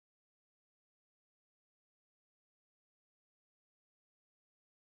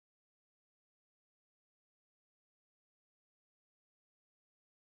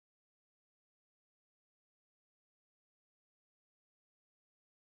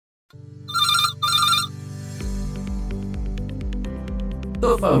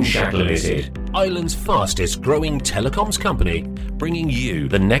The Phone Shack Limited, Ireland's fastest growing telecoms company, bringing you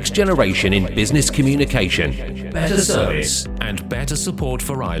the next generation in business communication, better service and better support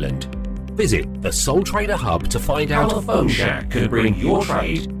for Ireland. Visit the Sole Trader Hub to find out how the Phone Shack can bring your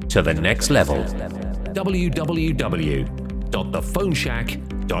trade to the next level.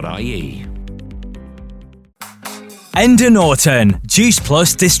 www.thephoneshack.ie. Enda Norton, Juice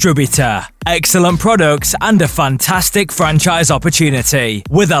Plus distributor. Excellent products and a fantastic franchise opportunity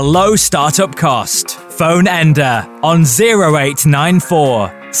with a low startup cost. Phone Enda on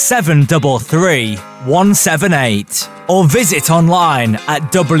 0894 733 178 or visit online at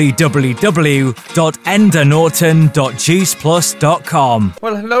www.endanorton.juiceplus.com.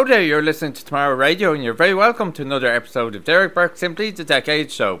 Well, hello there, you're listening to Tomorrow Radio and you're very welcome to another episode of Derek Burke Simply the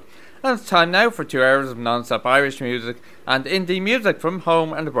Decade Show. And it's time now for 2 hours of non-stop Irish music and indie music from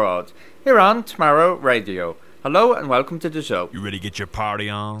home and abroad, here on Tomorrow Radio. Hello and welcome to the show. You ready to get your party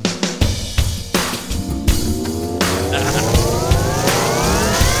on?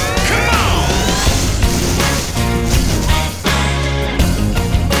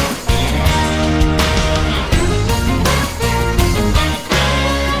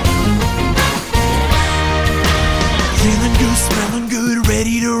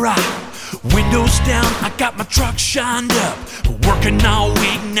 Ready to ride, windows down, I got my truck shined up. Working all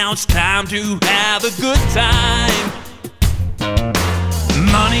week, now it's time to have a good time.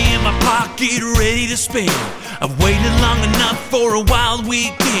 Money in my pocket, ready to spend. I've waited long enough for a wild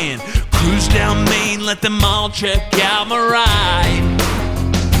weekend. Cruise down Main, let them all check out my ride.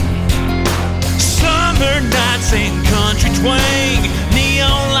 Summer nights and country twang,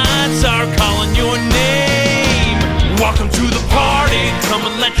 neon lights are calling your name. Welcome to the party, come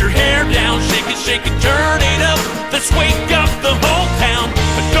and let your hair down. Shake it, turn it up. Let's wake up the whole town.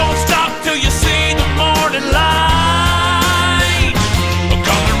 But don't stop till you see the morning light.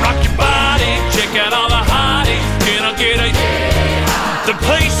 Come and rock your body, check out all the hotties. Can I get a yeah? The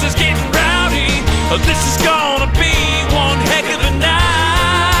place is getting rowdy. This is gonna be one heck of a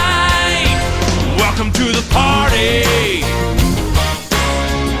night. Welcome to the party.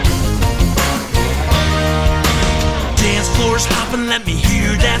 Floors hopping, let me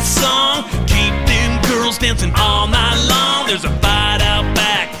hear that song. Keep them girls dancing all night long. There's a fight out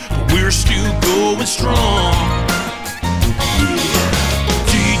back, but we're still going strong. Yeah.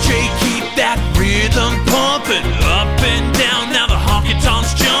 DJ, keep that rhythm pumping, up and down. Now the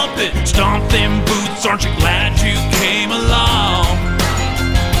honky-tonks jumping. Stomp them boots, aren't you glad you came along?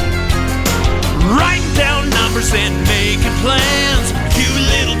 Writing down numbers and making plans. You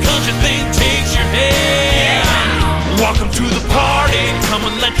little country thing takes your hand. Welcome to the party, come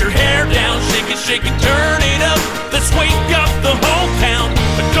and let your hair down. Shake it, turn it up. Let's wake up the whole town.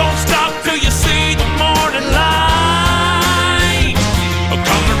 But don't stop till you see the morning light.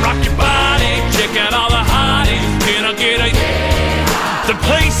 Come and rock your body, check out all the hotties. Can I get a yeah? The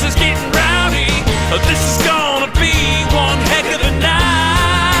place is getting rowdy. This is gonna be one heck of a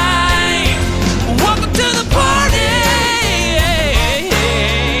night. Welcome to the party.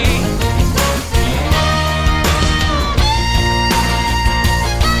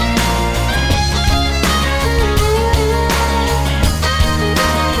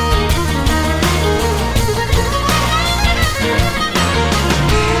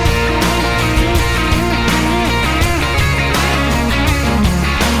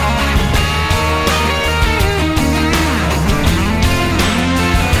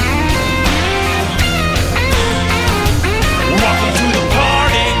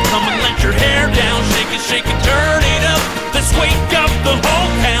 Shake it, turn it up. Let's wake up the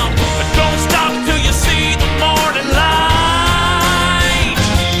whole town. But don't stop till you see the morning light.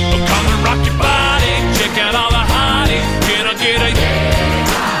 Come and rock your body, check out all the hotties. Can I get a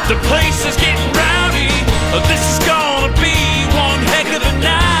yeah? The place is getting rowdy. This is gonna be one heck of a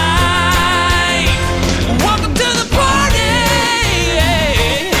night.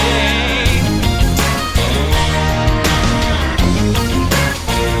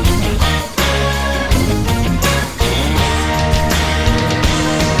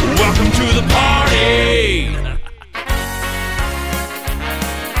 Welcome to the party.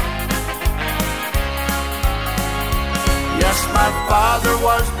 Yes, my father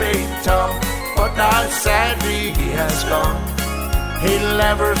was beaten, but now sadly he has gone. He'll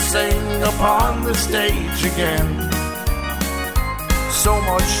never sing upon the stage again. So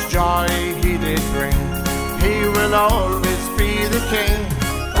much joy he did bring. He will always be the king,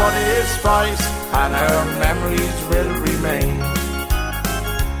 but his voice and our memories will remain.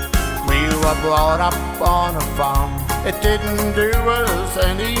 We were brought up on a farm. It didn't do us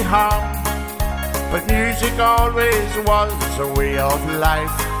any harm. but music always was a way of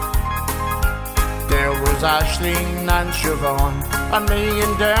life. There was Aisling and Siobhan, and me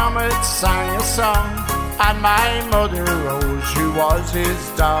and Dermot sang a song, and my mother Rose, who was his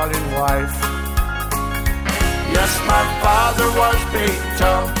darling wife. Yes, my father was Big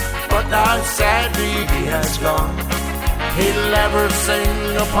Tom, but now sadly he has gone. He'll never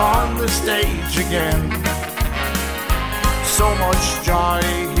sing upon the stage again. So much joy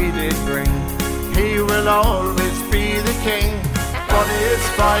he did bring, he will always be the king, but his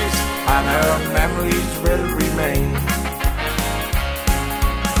voice and our memories will remain.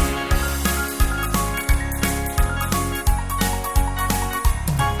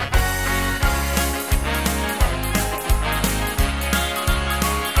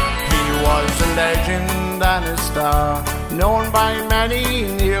 He was a legend and a star, known by many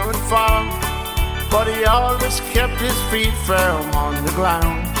near and far, but he always kept his feet firm on the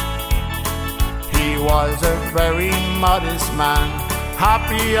ground. He was a very modest man,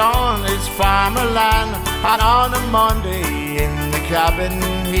 happy on his farmer land, and on a Monday in the cabin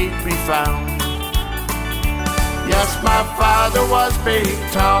he'd be found. Yes, my father was Big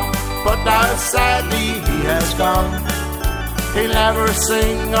Tom, but now sadly he has gone. He'll never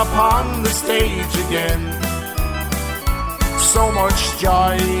sing upon the stage again. So much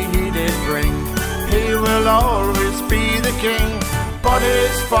joy he did bring, he will always be the king, but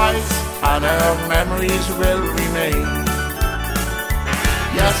his voice and our memories will remain.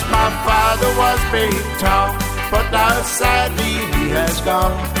 Yes, my father was Big Tom, but now sadly he has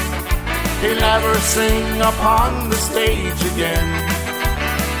gone. He'll never sing upon the stage again.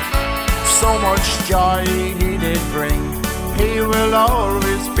 So much joy he did bring, he will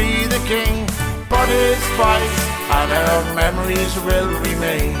always be the king, but his voice and our memories will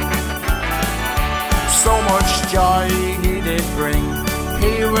remain. So much joy he did bring,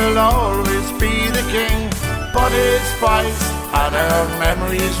 he will always be the king, but his voice and our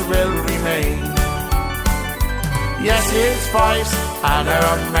memories will remain. Yes, his voice and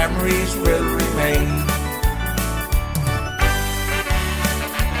our memories will remain.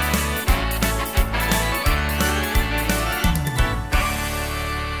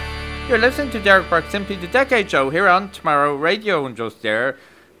 You're listening to Derek Burke Simply the Decade Show here on Tomorrow Radio, and just there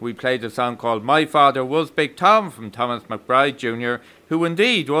we played a song called My Father Was Big Tom from Thomas McBride Jr., who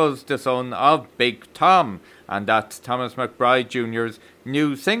indeed was the son of Big Tom, and that's Thomas McBride Jr.'s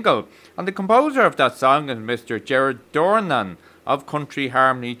new single. And the composer of that song is Mr. Gerard Dornan of Country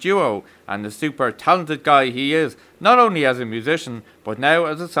Harmony Duo, and the super talented guy he is, not only as a musician, but now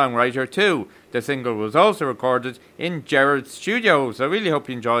as a songwriter too. The single was also recorded in Gerard's studio, so I really hope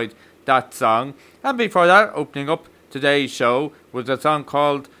you enjoyed that song. And before that, opening up today's show was a song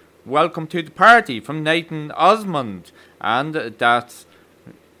called Welcome to the Party from Nathan Osmond, and that's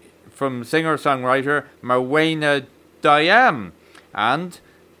from singer-songwriter Morwenna Diam, and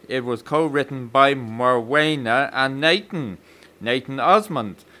it was co-written by Morwenna and Nathan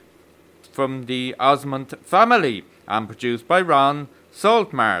Osmond from the Osmond family, and produced by Ron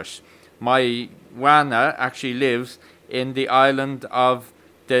Saltmarsh. Morwenna actually lives in the island of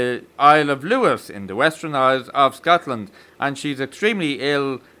the Isle of Lewis in the Western Isles of Scotland, and she's extremely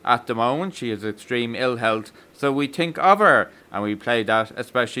ill at the moment. She has extreme ill health, so we think of her and we play that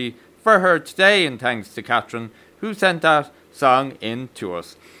especially for her today, and thanks to Catherine who sent that song in to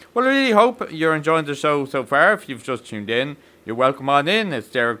us. Well, I really hope you're enjoying the show so far. If you've just tuned in, you're welcome on in. It's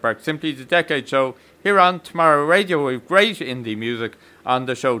Derek Burke Simply the Decade Show here on Tomorrow Radio. We've great indie music on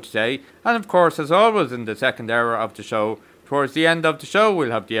the show today, and of course, as always, in the second hour of the show, towards the end of the show,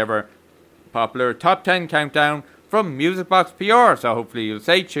 we'll have the ever popular Top 10 Countdown from Music Box PR, so hopefully you'll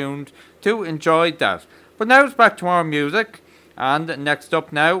stay tuned to enjoy that. But now it's back to more music, and next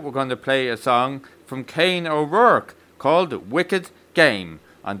up now we're going to play a song from Kane O'Rourke called Wicked Game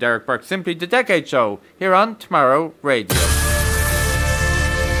on Derek Burke Simply the Decade Show here on Tomorrow Radio.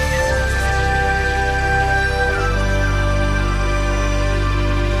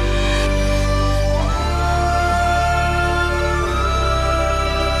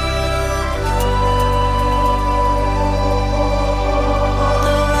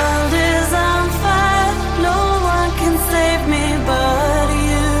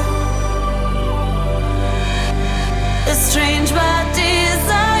 Strange bad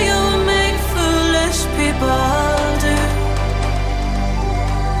desire make foolish people do.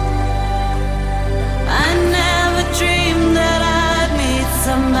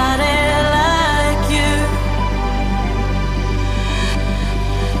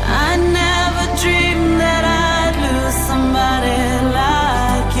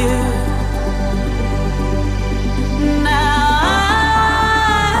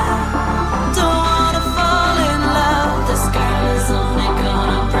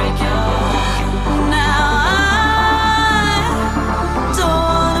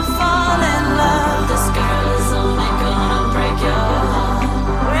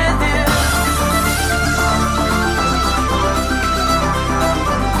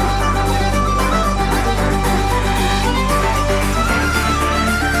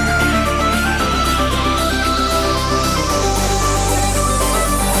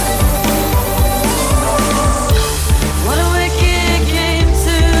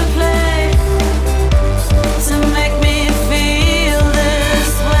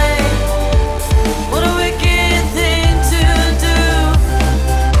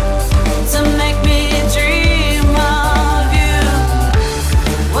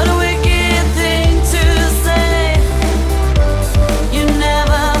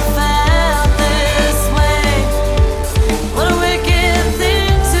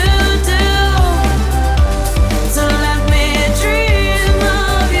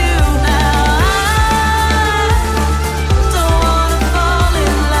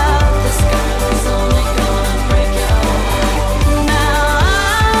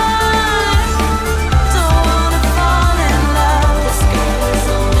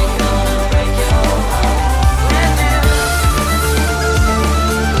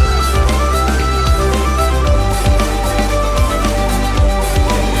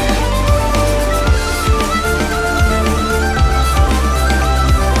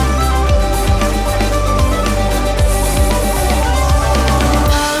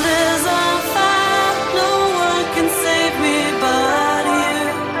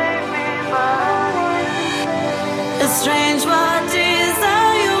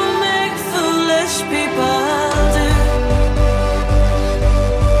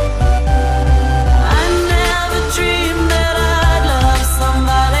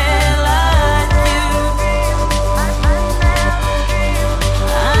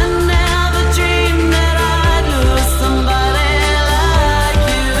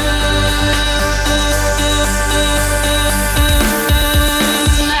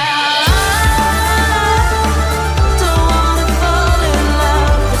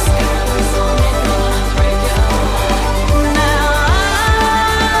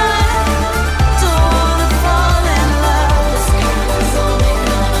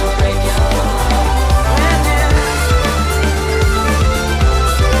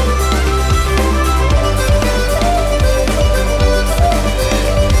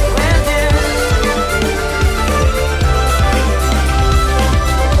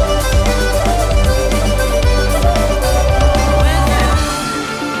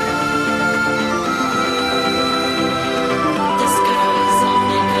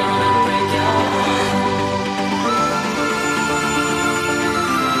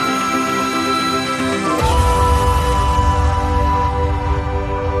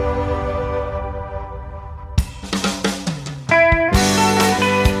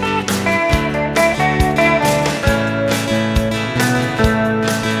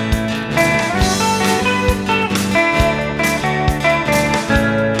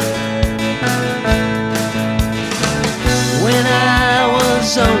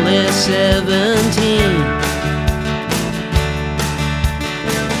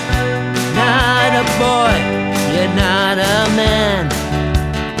 but not a man.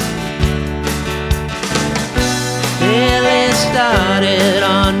 Barely started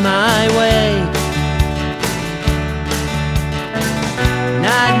on my way,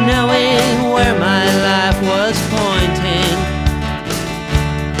 not knowing where my life was pointing.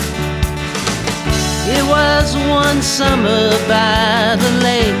 It was one summer by the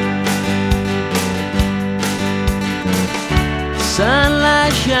lake,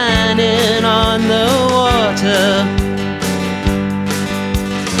 sunlight shining on the water.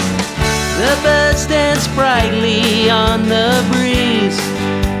 The birds danced brightly on the breeze,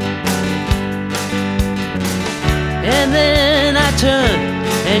 and then I turned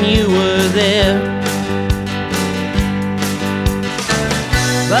and you were there.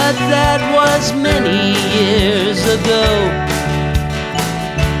 But that was many years ago,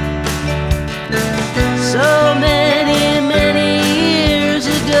 so many, many years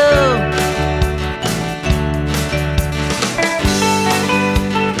ago.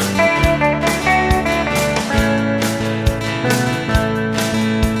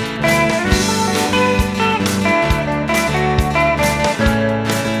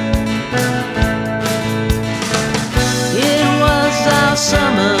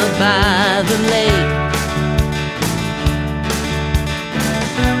 Summer by the lake,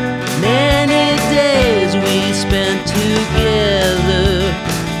 many days we spent together.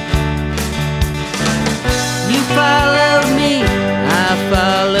 You followed me, I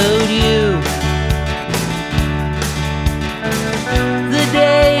followed you. The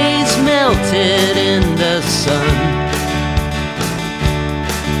days melted in the sun.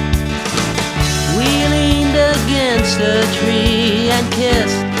 We leaned against a tree and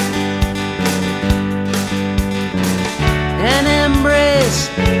kissed, an embrace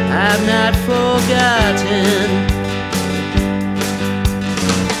I've not forgotten.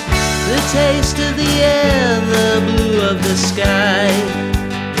 The taste of the air, the blue of the sky.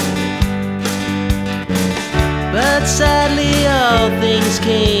 But sadly all things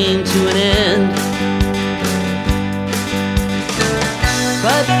came to an end.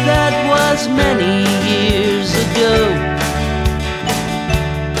 But that was many years ago,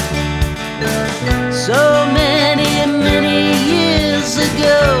 so many, many years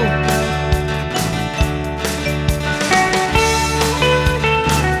ago.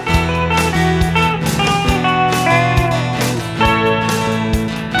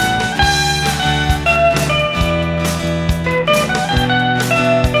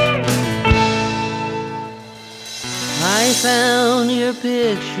 I found your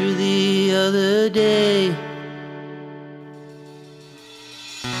picture the other day,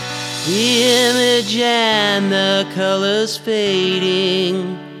 the image and the colors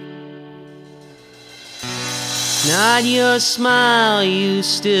fading. Not your smile, you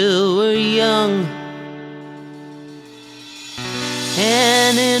still were young.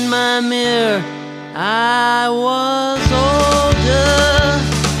 And in my mirror I was older.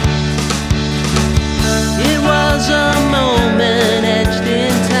 It was a moment etched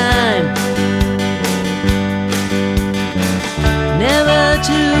in time, never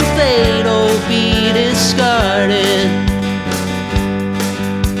to fade or be discarded.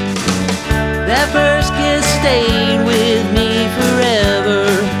 That first kiss stayed with me forever.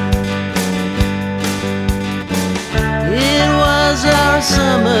 It was our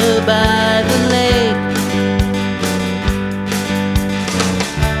summer by the lake.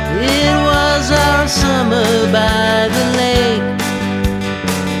 It was our summer by the lake.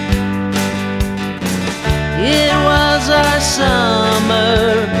 It was our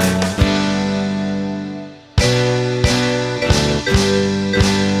summer.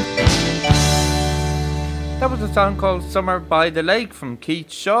 That was a song called Summer by the Lake from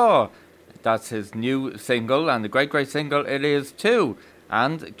Keith Shaw. That's his new single, and a great single it is too.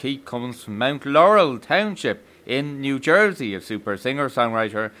 And Keith comes from Mount Laurel Township in New Jersey, a super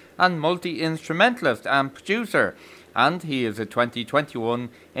singer-songwriter and multi-instrumentalist and producer. And he is a 2021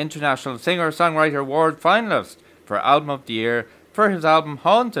 International Singer-Songwriter Award finalist for Album of the Year for his album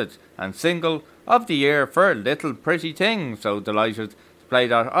Haunted, and Single of the Year for Little Pretty Thing. So delighted to play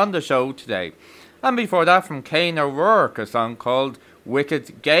that on the show today. And before that, from Kane O'Rourke, a song called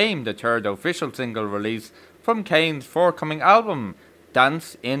Wicked Game, the third official single release from Kane's forthcoming album,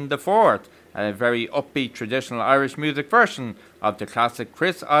 Dance in the Fort, a very upbeat traditional Irish music version of the classic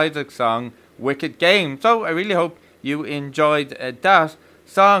Chris Isaak song Wicked Game. So I really hope you enjoyed that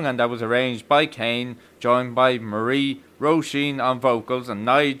song, and that was arranged by Kane, joined by Marie Roisin on vocals and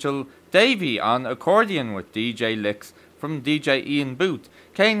Nigel Davey on accordion, with DJ licks from DJ Ian Booth.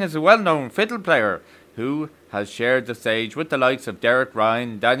 Kane is a well-known fiddle player who has shared the stage with the likes of Derek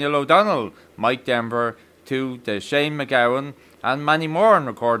Ryan, Daniel O'Donnell, Mike Denver, to the Shane MacGowan and many more, and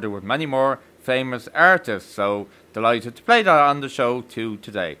recorded with many more famous artists. So delighted to play that on the show too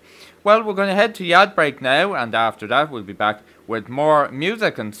today. Well, we're going to head to the ad break now, and after that we'll be back with more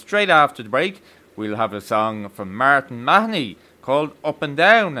music. And straight after the break we'll have a song from Martin Mahoney called Up and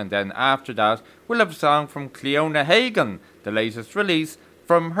Down, and then after that we'll have a song from Cleona Hagan, the latest release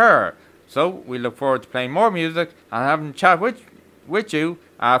from her. So we look forward to playing more music and having a chat with you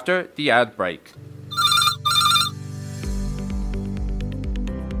after the ad break.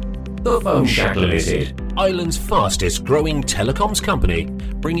 The Phone Shack Limited, Ireland's fastest growing telecoms company,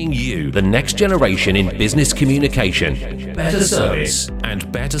 bringing you the next generation in business communication, better service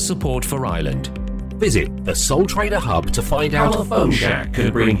and better support for Ireland. Visit the Sole Trader Hub to find out how the Phone Shack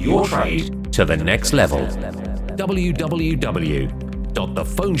can bring your trade to the next level.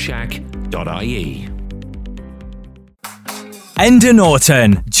 www.thephoneshack.ie. Enda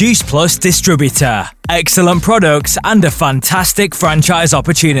Norton, Juice Plus distributor. Excellent products and a fantastic franchise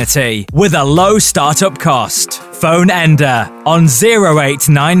opportunity with a low startup cost. Phone Enda on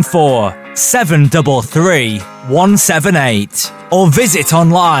 0894 733 178 or visit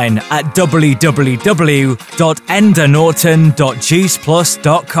online at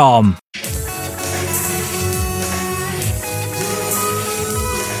www.endanorton.juiceplus.com.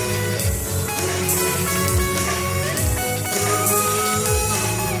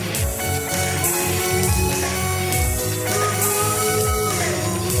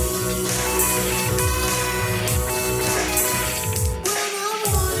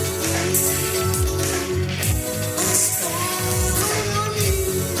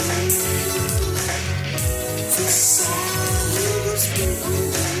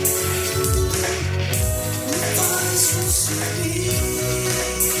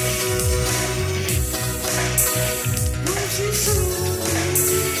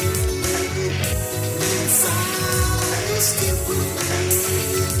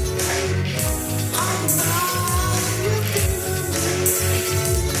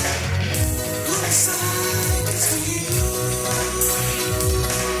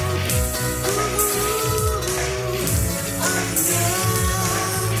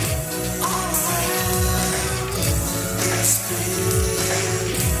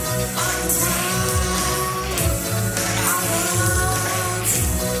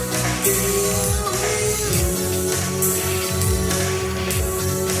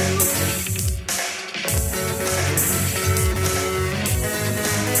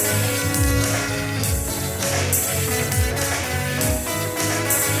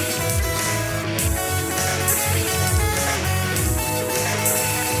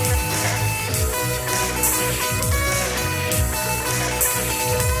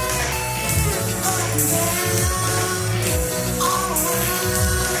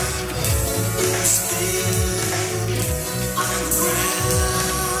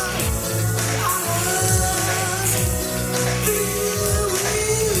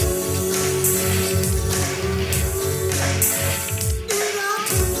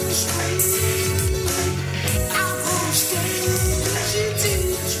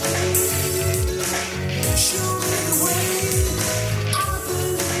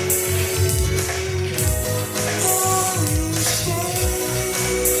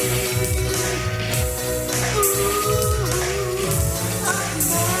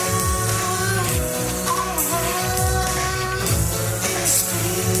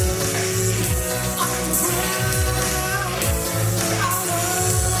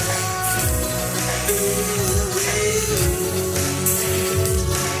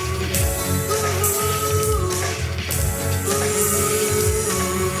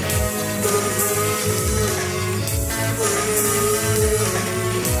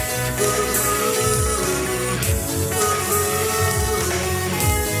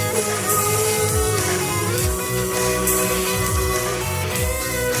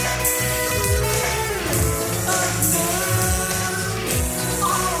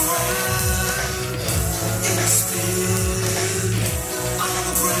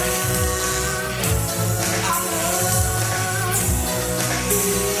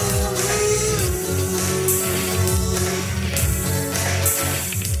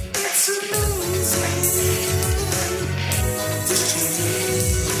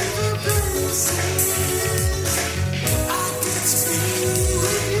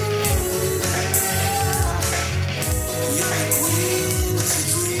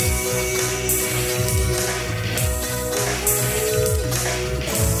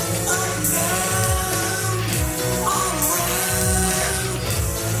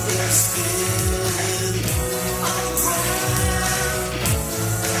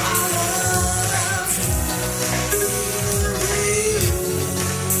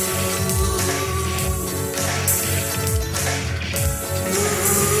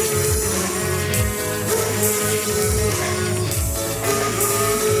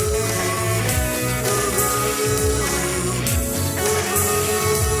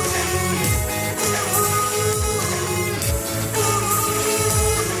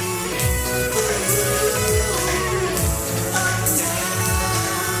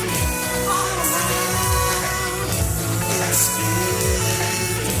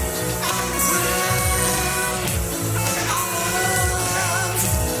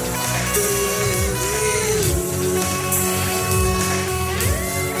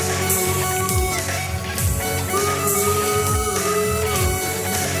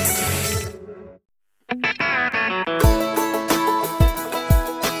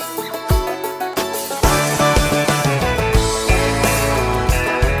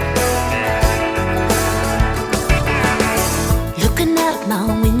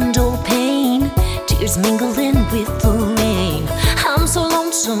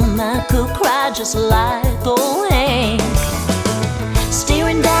 just like old Hank.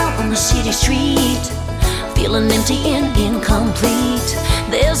 Staring down on the city street, feeling empty and incomplete.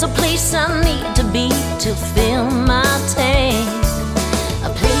 There's a place I need to be to fill my tank. A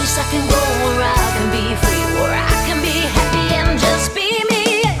place I can go where I can be free, where I can be happy and just be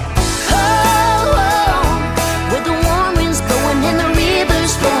me. Oh, oh, with the warm winds blowing and the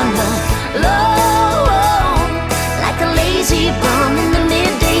rivers flowing low, oh, like a lazy bum in the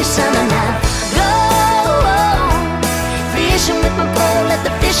midday sun. And I go fishing with my pole at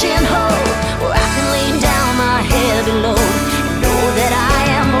the fishing hole, where I can lay down my heavy load and know that I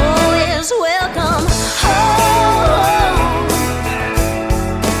am always welcome home.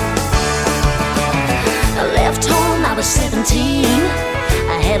 I left home, I was 17.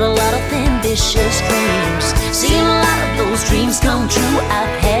 I had a lot of ambitious dreams, seen a lot of those dreams come true.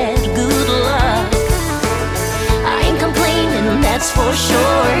 I've had good luck, I ain't complaining, that's for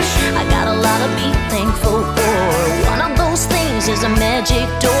sure. I got a lot to be thankful for. One of those things is a magic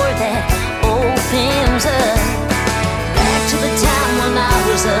door that opens up back to the time when I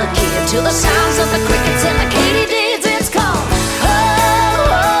was a kid, to the sounds of the crickets and the katydids. It's called oh,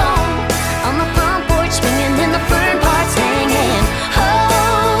 oh, on the front porch swinging and the fern pots hanging.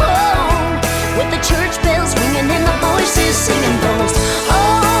 Oh, oh, with the church bells ringing and the voices singing those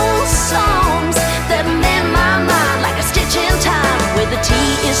old songs that mend my mind like a stitch in time, where the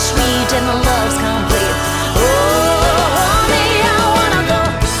tea is sweet and the love's complete. Oh, me, I wanna go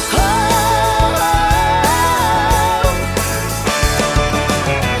home.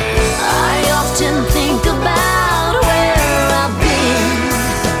 I often think about where I've been,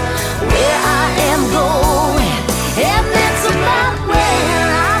 where I am going, and that's about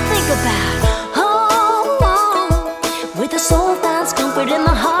where I think about home, with the soul finds comfort and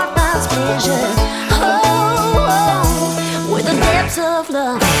the heart finds pleasure. Oh, where the depths of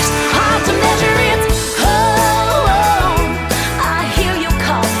love is hard to measure. It's I hear you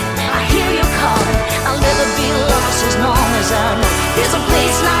calling, I hear you calling. I'll never be lost as long as I know there's a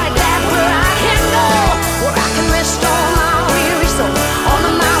place like that where I can go, where I can rest on my weary soul, on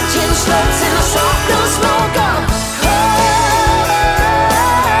the mountain slopes in the soft blue smoke of home.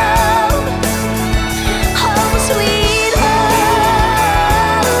 Oh, sweet home.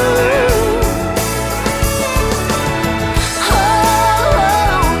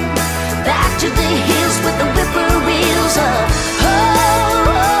 Oh, back to the hills with the whippoorwills of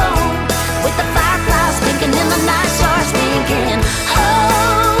with the fireflies blinking and the night stars winking.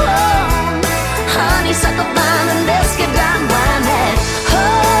 Oh, honeysuckle vine and escadine wine hat.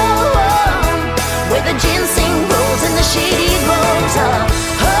 Oh, where the ginseng grows and the shady grows up.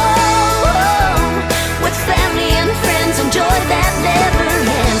 Oh, with family and friends and joy that never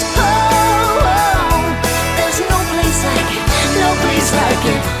ends. Oh, there's no place like it, no place like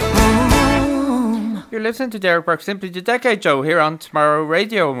it. You're listening to Derek Burke Simply the Decade Show here on Tomorrow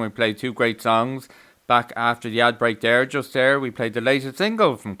Radio, and we played two great songs back after the ad break there. Just there we played the latest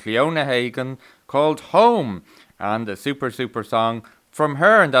single from Cleona Hagan called Home, and a super song from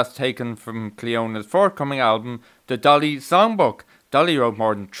her, and that's taken from Cleona's forthcoming album, The Dolly Songbook. Dolly wrote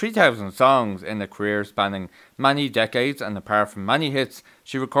more than 3,000 songs in a career spanning many decades, and apart from many hits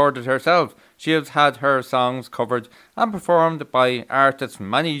she recorded herself, she has had her songs covered and performed by artists from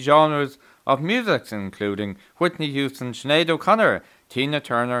many genres of music, including Whitney Houston, Sinead O'Connor, Tina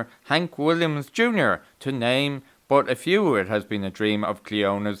Turner, Hank Williams Jr., to name but a few. It has been a dream of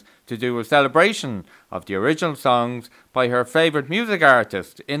Cleona's to do a celebration of the original songs by her favourite music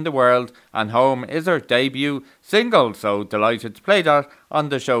artist in the world, and Home is her debut single, so delighted to play that on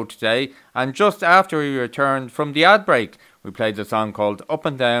the show today. And just after we returned from the ad break, we played a song called Up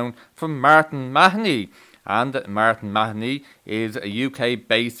and Down from Martin Mahoney. And Martin Mahoney is a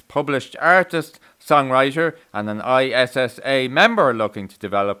UK-based published artist, songwriter and an ISSA member looking to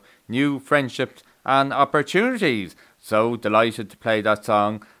develop new friendships and opportunities. So delighted to play that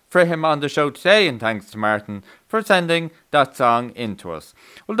song for him on the show today, and thanks to Martin for sending that song in to us.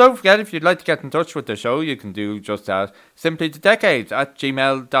 Well, don't forget, if you'd like to get in touch with the show, you can do just that,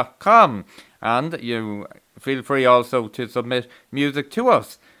 simplythedecades@gmail.com, and you feel free also to submit music to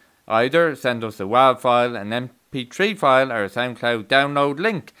us. Either send us a WAV file, an MP3 file, or a SoundCloud download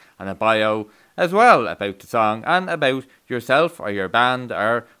link, and a bio as well about the song and about yourself or your band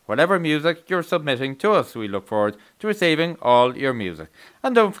or whatever music you're submitting to us. We look forward to receiving all your music.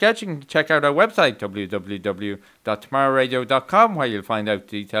 And don't forget, you can check out our website, www.tomorrowradio.com, where you'll find out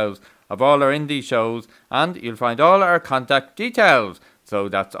details of all our indie shows, and you'll find all our contact details. So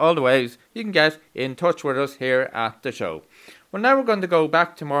that's all the ways you can get in touch with us here at the show. Well, now we're going to go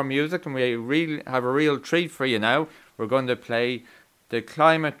back to more music, and we really have a real treat for you now. We're going to play the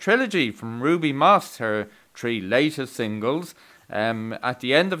Climate Trilogy from Ruby Moss, her 3 latest singles. At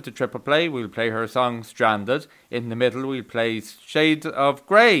the end of the triple play, we'll play her song Stranded. In the middle, we'll play Shades of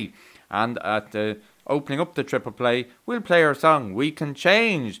Grey. And at the opening up the triple play, we'll play her song We Can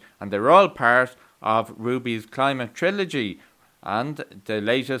Change. And they're all part of Ruby's Climate Trilogy. And the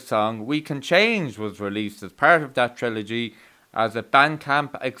latest song, We Can Change, was released as part of that trilogy as a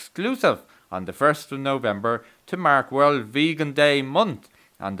Bandcamp exclusive on the 1st of November to mark World Vegan Day month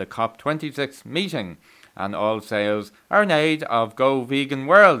and the COP26 meeting. And all sales are in aid of Go Vegan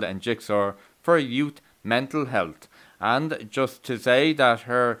World and Jigsaw for youth mental health. And just to say that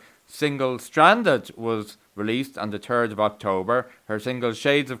her single Stranded was released on the 3rd of October. Her single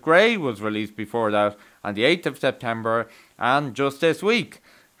Shades of Grey was released before that on the 8th of September. And just this week,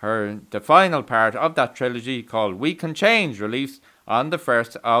 the final part of that trilogy called We Can Change, released on the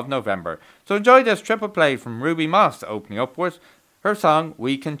 1st of November. So enjoy this triple play from Ruby Moss, opening up with her song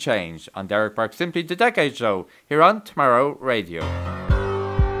We Can Change on Derek Burke's Simply the Decade Show here on Tomorrow Radio.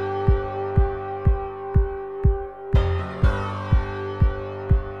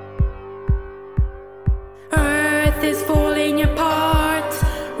 Earth is falling apart,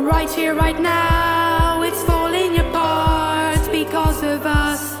 right here, right now. It's falling apart because of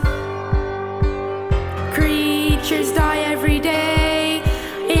us. Creatures die every day,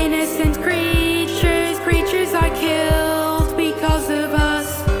 innocent creatures are killed because of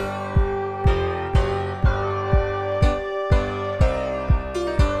us.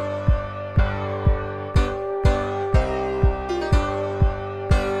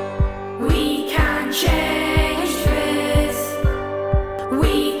 We can change this.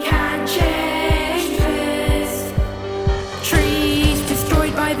 We can change this. Trees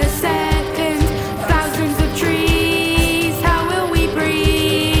destroyed by the second. Thousands of trees. How will we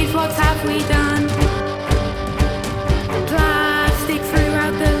breathe? What have we done? Plastic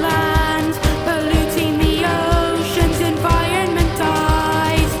throughout the land, polluting the oceans. Environment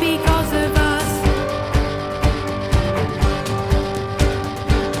dies because of us.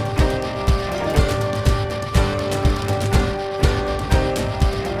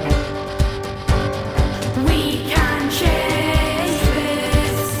 We can change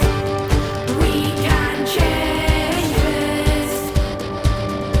this. We can change this.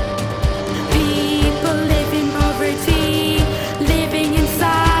 People live in poverty, living in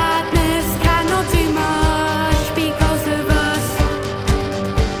sadness, cannot do much because of us.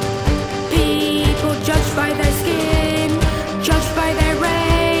 People judged by their skin, judged by their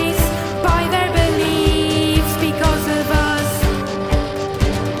race, by their beliefs because of us.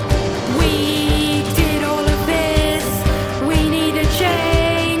 We did all of this. We need a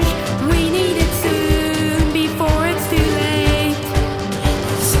change. We need it soon before it's too late.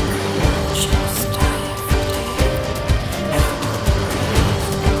 Just die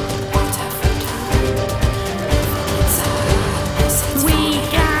We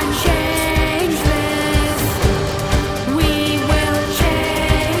can change this. We will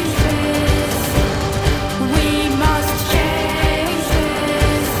change this. We must change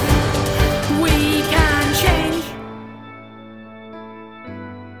this. We can change.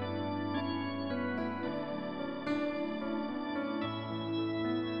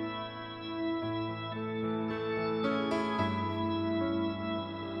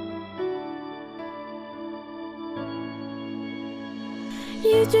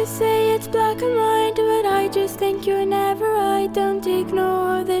 You just say it's black and white, but I just think you're never right. Don't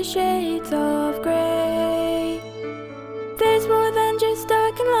ignore the shades of grey. There's more than just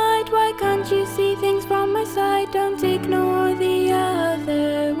dark and light. Why can't you see things from my side? Don't ignore the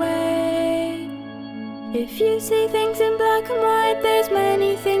other way. If you see things in black and white, there's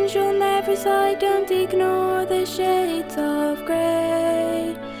many things you'll never see. Don't ignore the shades of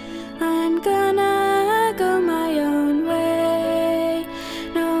grey. I'm gonna go my own way,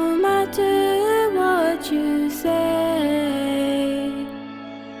 no matter what you say.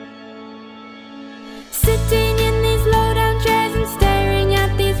 Sitting in these low-down chairs and staring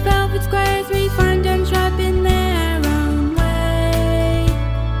at these velvet squares, we find them sharp in their own way.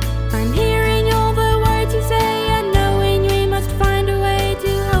 I'm hearing all the words you say and knowing we must find a way to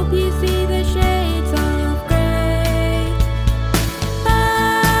help you see the shades of grey.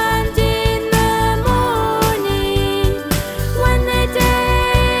 And in the morning, when the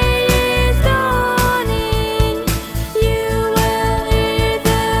day is dawning, you will hear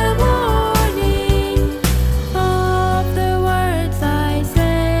the warning of the words I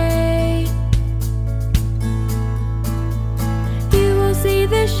say. You will see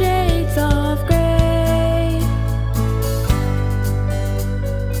the shades of grey.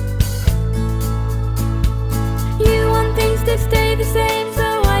 You want things to stay the same.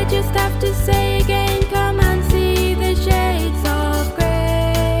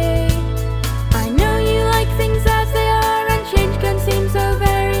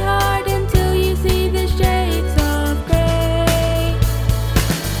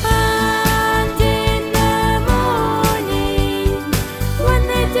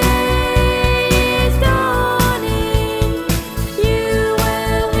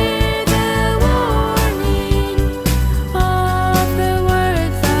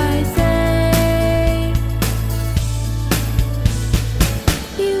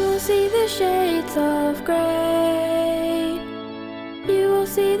 see the shades of grey. You will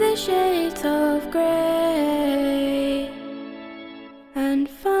see the shades of grey. And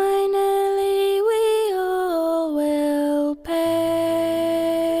finally we all will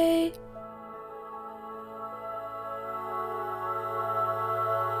pay.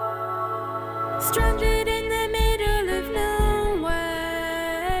 Stranded in the middle of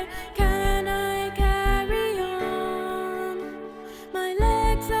nowhere, can I carry on? My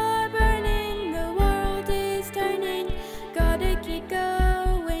legs are burning, the world is turning. Gotta keep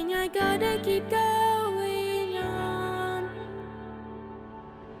going, I gotta keep going on.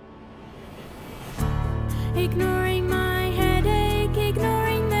 Ignoring my headache,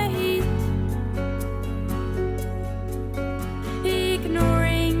 ignoring the heat,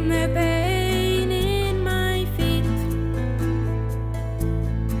 ignoring the pain in my feet,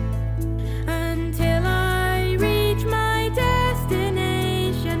 until I reach my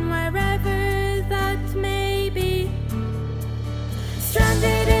destination, wherever that may be.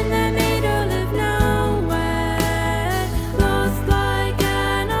 Stranded in the middle of nowhere, lost like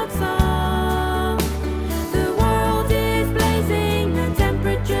an old song. The world is blazing, the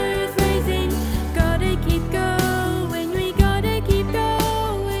temperature's raising. Gotta keep going, we gotta keep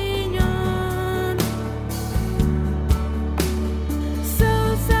going on.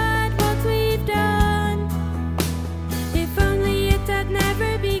 So sad what we've done, if only it had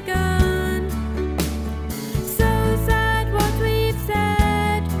never begun. So sad what we've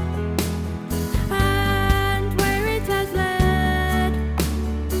said, and where it has led.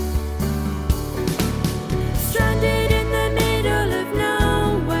 Stranded in the middle of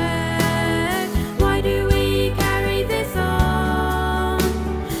nowhere, why do we carry this on?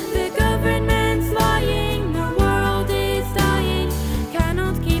 The government's lying, the world is dying.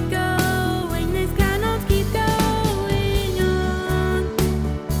 Cannot keep going, this cannot keep going on.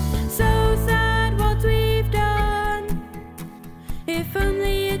 So sad what we've done, if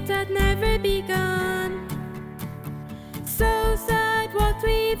only it had never begun. So sad what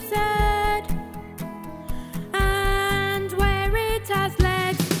we've said, and where it has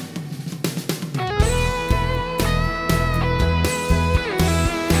led.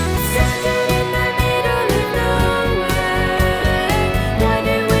 Stranded in the middle of nowhere, why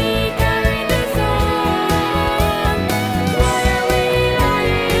do we carry this on? Why are we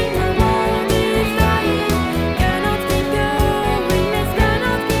lying? The world is dying. Cannot keep going, this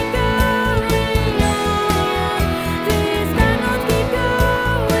cannot keep going on. This cannot keep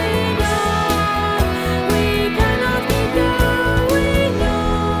going on. We cannot keep going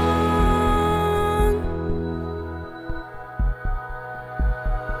on.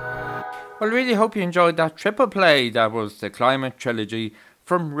 Well, really hope you enjoyed that triple play. That was the Climate Trilogy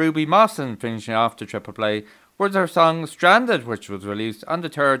from Ruby Mawson. Finishing off the triple play was her song Stranded, which was released on the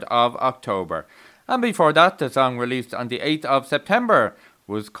 3rd of October. And before that, the song released on the 8th of September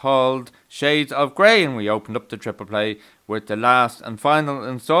was called Shades of Grey, and we opened up the triple play with the last and final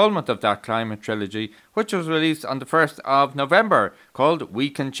instalment of that Climate Trilogy, which was released on the 1st of November, called We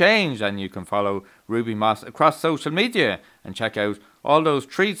Can Change. And you can follow Ruby Moss across social media and check out all those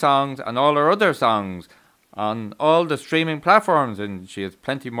 3 songs and all her other songs on all the streaming platforms, and she has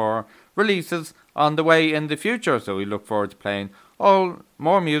plenty more releases on the way in the future, so we look forward to playing all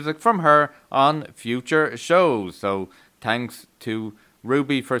more music from her on future shows. So thanks to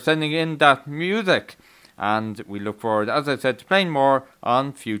Ruby for sending in that music, and we look forward, as I said, to playing more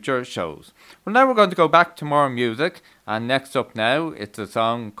on future shows. Well, now we're going to go back to more music, and next up now it's a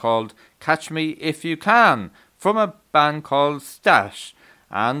song called Catch Me If You Can from a band called Stash,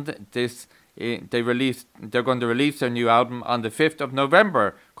 and this they're going to release their new album on the 5th of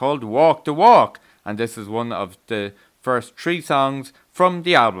November called Walk the Walk, and this is one of the first 3 songs from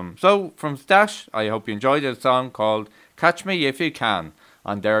the album. So from Stash, I hope you enjoyed this song called Catch Me If You Can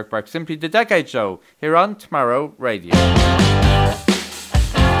on Derek Burke Simply the Decade Show here on Tomorrow Radio.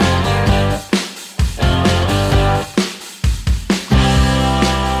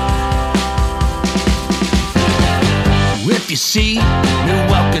 If you see me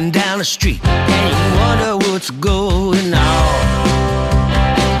walking down the street and you wonder what's going on,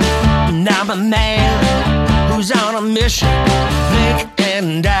 and I'm a man who's on a mission, blink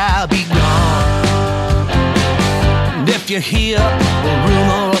and I'll be gone. And if you hear a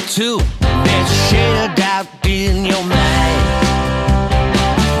rumor or two, there's a shade of doubt in your mind.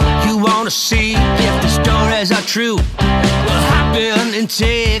 You wanna see if the stories are true, well, hop in and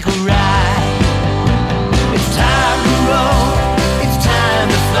take a ride. It's time to roll, it's time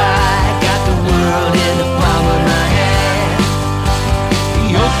to fly. Got the world in the palm of my hand.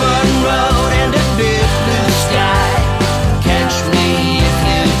 The open road and the big blue sky. Catch me if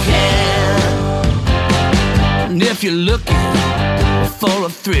you can. If you're looking for a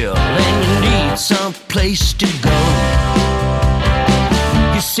thrill and you need some place to go,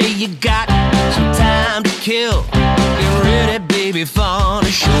 you say you got some time to kill, get ready, baby, for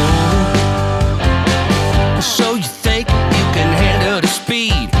the show. So you think you can handle the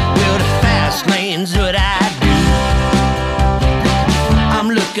speed? Well, the fast lane's what I do.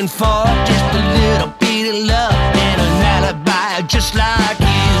 I'm looking for just a little bit of love and an alibi just like you.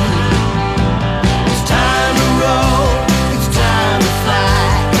 It's time to roll, it's time to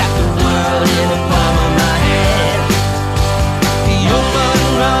fly. Got the world in the palm of my hand. The open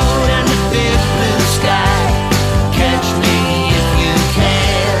road and the big blue sky. Catch me if you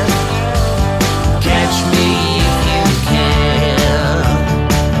can. Catch me if you can.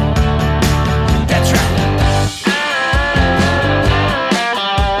 That's right.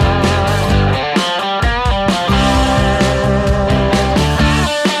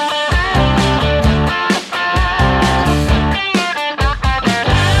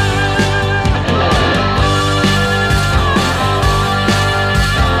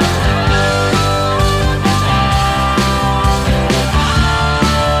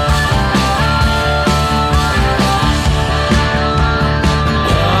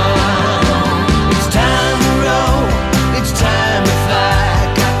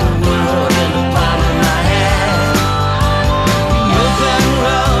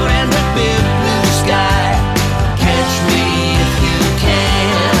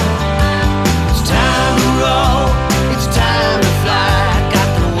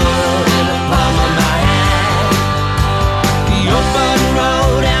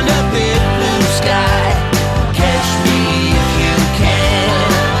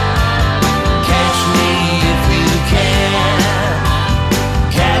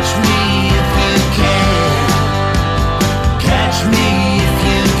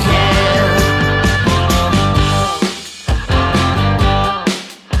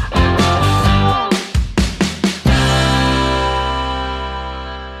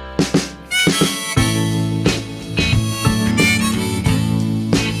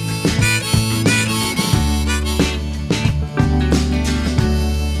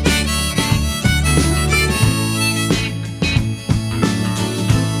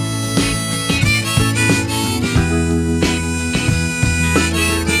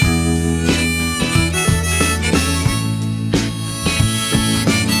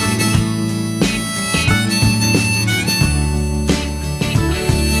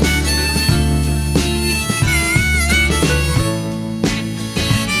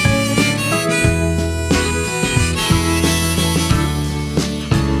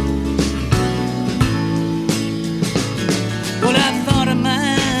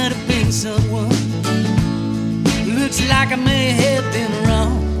 Like I may have been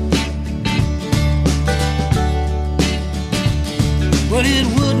wrong, but it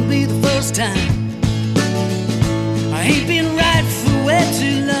wouldn't be the first time. I ain't been right for way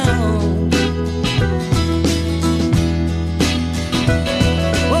too long.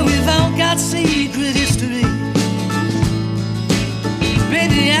 Well, we've all got secret history.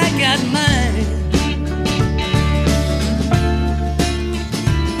 Baby, I got mine.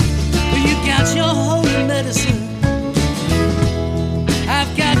 Well, you got your holy medicine.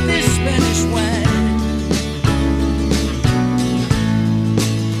 I've got this Spanish wine.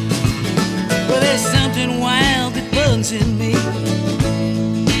 Well, there's something wild that burns in me.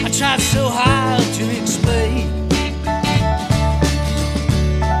 I tried so hard to explain,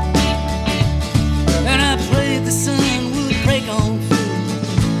 and I prayed the sun would break on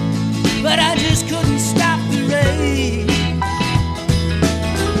through, but I just couldn't stop the rain.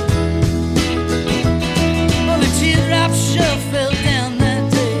 Well, the teardrops sure fell down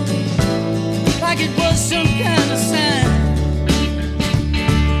that day, like it was some kind of sign.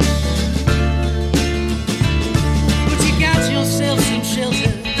 But you got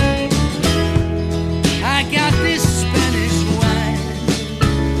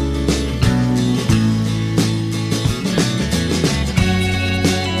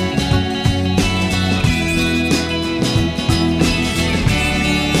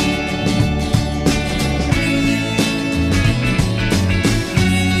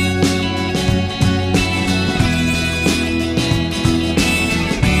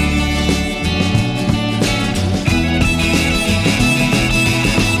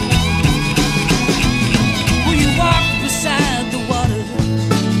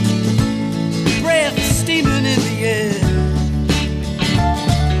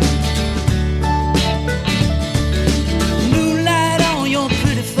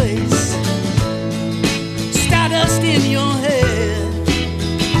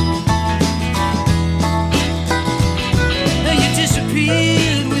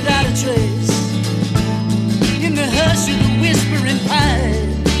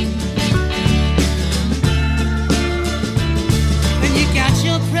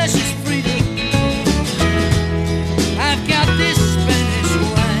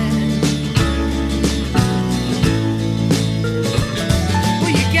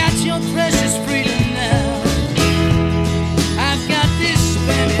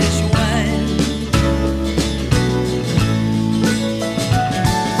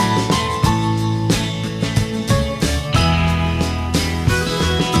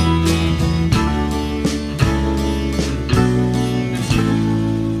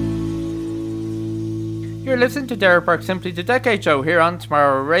listening to Derek Burke Simply the Decade Show here on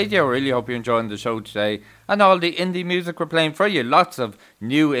Tomorrow Radio. Really hope you're enjoying the show today and all the indie music we're playing for you. Lots of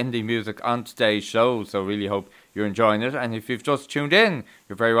new indie music on today's show, so really hope you're enjoying it. And if you've just tuned in,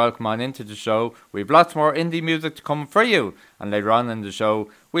 you're very welcome on into the show. We have lots more indie music to come for you. And later on in the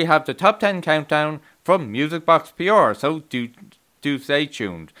show, we have the top 10 countdown from Music Box PR, so do stay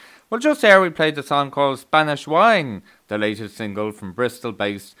tuned. Well, just there we played the song called Spanish Wine, the latest single from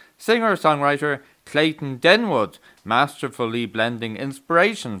Bristol-based singer-songwriter Clayton Denwood, masterfully blending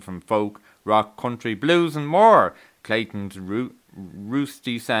inspiration from folk, rock, country, blues and more. Clayton's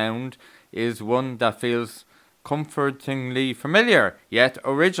roosty sound is one that feels comfortingly familiar, yet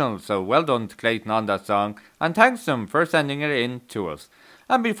original, so well done to Clayton on that song, and thanks to him for sending it in to us.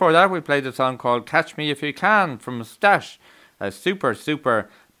 And before that we played a song called Catch Me If You Can from Stash, a super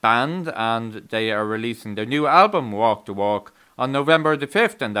band, and they are releasing their new album Walk the Walk on November the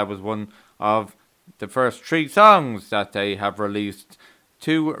 5th, and that was one of the first 3 songs that they have released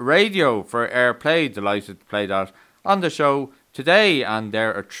to radio for airplay. Delighted to play that on the show today, and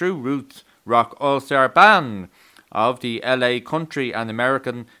they're a true roots rock all-star band of the LA country and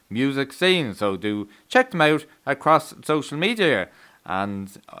American music scene, so do check them out across social media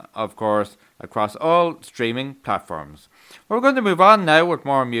and of course across all streaming platforms. We're going to move on now with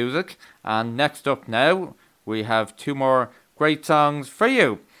more music, and next up now we have 2 more great songs for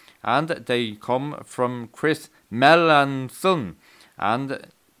you, and they come from Chris Melanson, and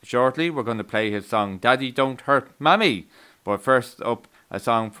shortly we're going to play his song Daddy Don't Hurt Mammy, but first up a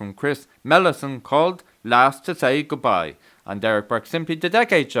song from Chris Melanson called Last to Say Goodbye on Derek Burke Simply the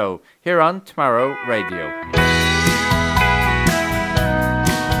Decade Show here on Tomorrow Radio.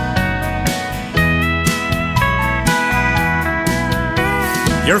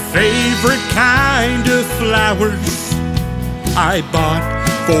 Your favorite kind of flowers I bought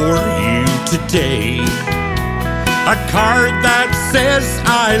for you today. A card that says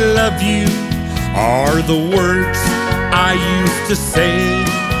I love you are the words I used to say.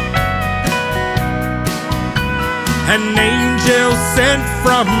 An angel sent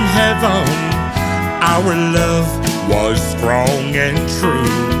from heaven, our love was strong and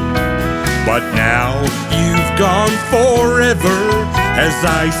true. But now you've gone forever as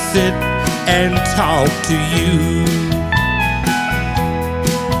I sit and talk to you.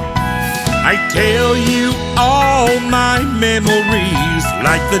 I tell you all my memories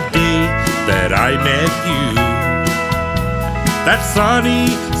like the day that I met you. That sunny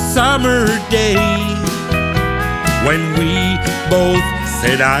summer day when we both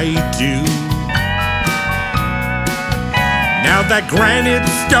said I do. Now that granite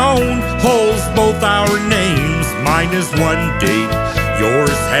stone holds both our names. Mine is one date,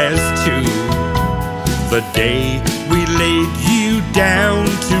 yours has 2. The day we laid you down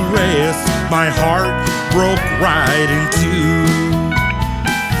to rest, my heart broke right in 2.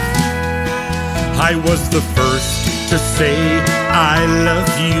 I was the first to say I love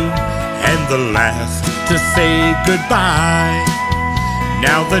you and the last to say goodbye.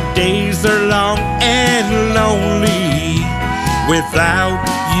 Now the days are long and lonely without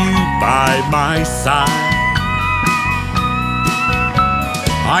you by my side.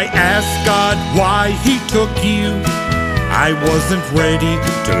 I asked God why he took you. I wasn't ready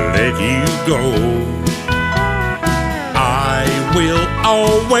to let you go. I will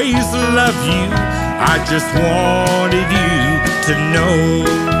always love you. I just wanted you to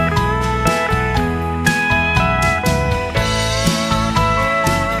know.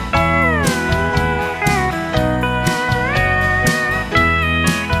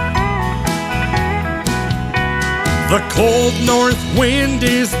 The cold north wind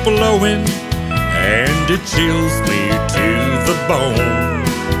is blowing and it chills me to the bone.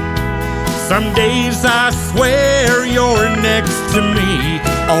 Some days I swear you're next to me,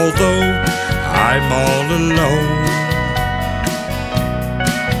 although I'm all alone.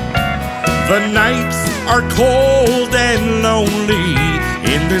 The nights are cold and lonely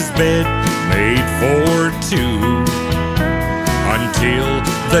in this bed made for 2. Until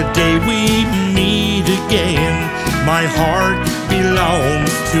the day we meet again, my heart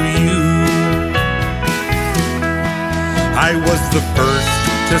belongs to you. I was the first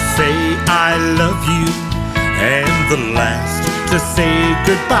to say I love you and the last to say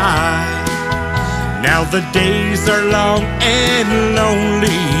goodbye. Now the days are long and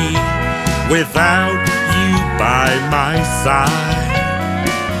lonely without you by my side.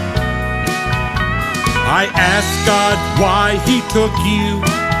 I asked God why he took you.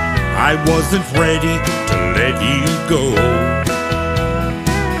 I wasn't ready to let you go.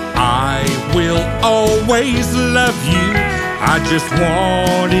 I will always love you. I just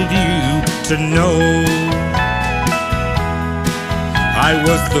wanted you to know. I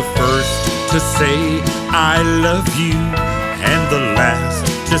was the first to say I love you and the last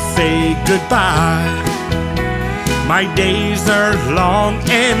to say goodbye. My days are long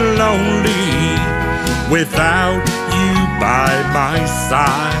and lonely without you by my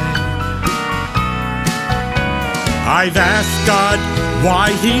side. I've asked God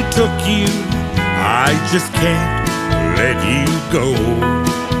why he took you. I just can't let you go.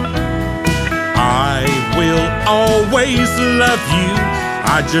 I will always love you.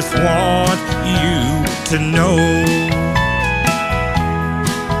 I just want you to know.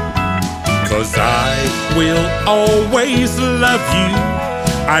 'Cause I will always love you.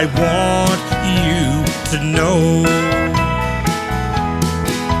 I want you to know.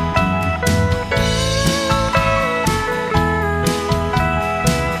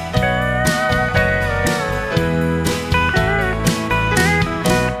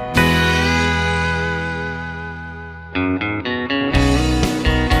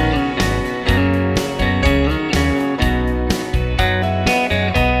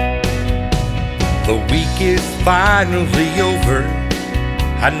 The week is finally over.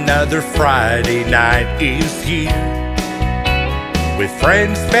 Another Friday night is here. With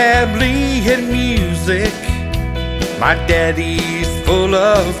friends, family, and music. My daddy's full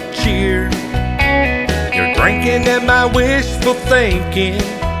of cheer. You're drinking and my wishful thinking.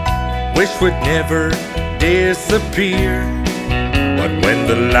 Wish would never disappear. But when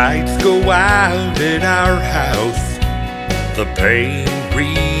the lights go out in our house, the pain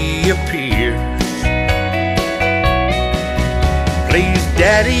reappears. Please,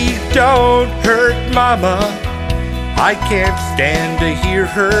 Daddy, don't hurt Mama. I can't stand to hear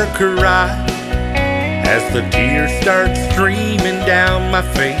her cry as the tears start streaming down my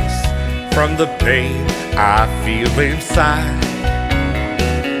face from the pain I feel inside.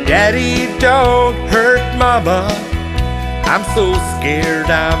 Daddy, don't hurt Mama. I'm so scared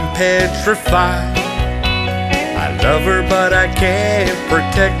I'm petrified. I love her but I can't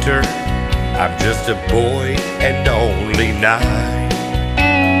protect her. I'm just a boy and only 9.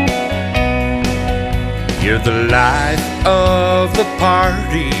 You're the life of the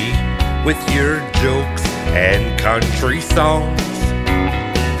party with your jokes and country songs.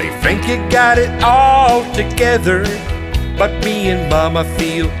 They think you got it all together, but me and Mama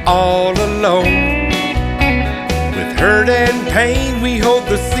feel all alone. With hurt and pain we hold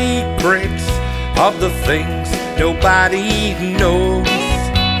the secrets of the things nobody knows.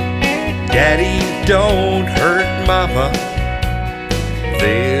 Daddy, don't hurt Mama.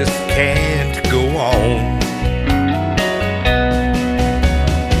 This can't go on.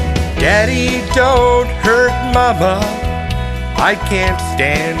 Daddy, don't hurt Mama. I can't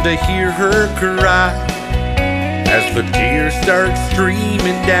stand to hear her cry as the tears start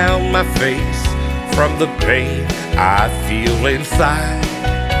streaming down my face from the pain I feel inside.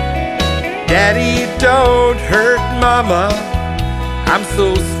 Daddy, don't hurt Mama. I'm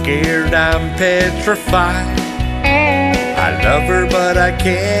so scared I'm petrified. I love her but I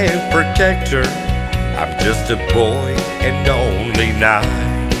can't protect her. I'm just a boy and only 9.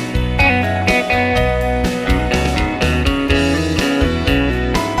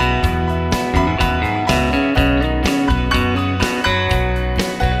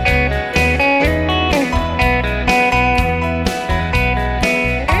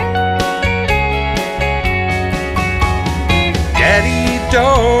 Daddy,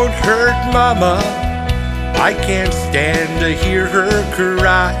 don't hurt Mama. I can't stand to hear her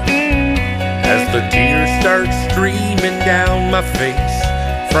cry as the tears start streaming down my face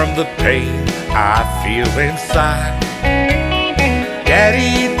from the pain I feel inside.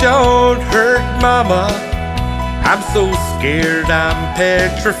 Daddy, don't hurt Mama. I'm so scared I'm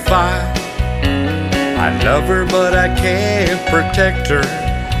petrified. I love her but I can't protect her.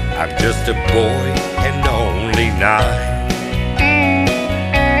 I'm just a boy and only 9.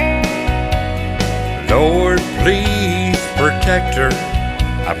 Lord, please protect her.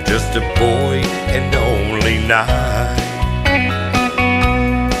 I'm just a boy and only 9.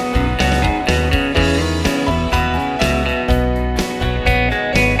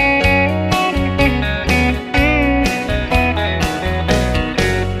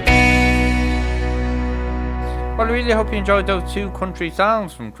 Well, I really hope you enjoyed those 2 country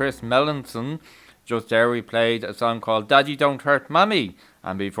songs from Chris Melanson. Just there we played a song called Daddy Don't Hurt Mommy,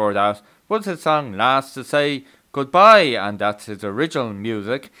 and before that was his song Last to Say Goodbye, and that's his original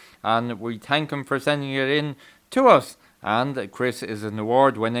music, and we thank him for sending it in to us. And Chris is an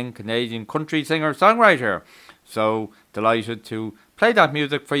award-winning Canadian country singer-songwriter, so delighted to play that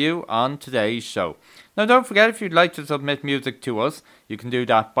music for you on today's show. Now don't forget, if you'd like to submit music to us, you can do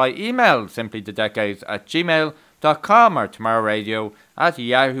that by email, simplythedecades@gmail.com. tomorrowradio.com or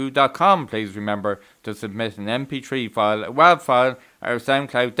tomorrowradio@yahoo.com. Please remember to submit an MP3 file, a WAV file, or a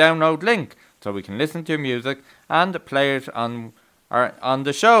SoundCloud download link so we can listen to your music and play it on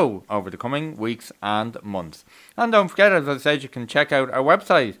the show over the coming weeks and months. And don't forget, as I said, you can check out our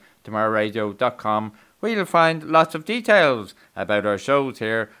website, tomorrowradio.com, where you'll find lots of details about our shows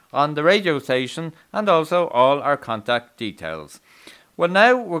here on the radio station and also all our contact details. Well,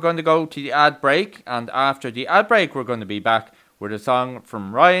 now we're going to go to the ad break, and after the ad break we're going to be back with a song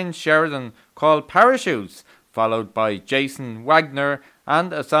from Ryan Sheridan called Parachutes, followed by Jason Wagner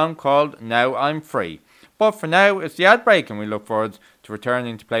and a song called Now I'm Free. But for now, it's the ad break, and we look forward to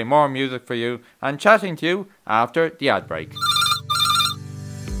returning to play more music for you and chatting to you after the ad break.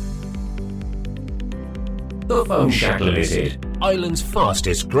 The Phone Shack Limited, Ireland's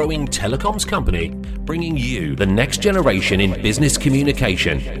fastest growing telecoms company, bringing you the next generation in business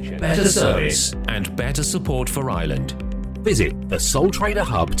communication, better service and better support for Ireland. Visit the Sole Trader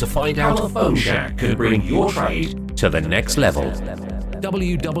Hub to find out how the Phone Shack can bring your trade to the next level.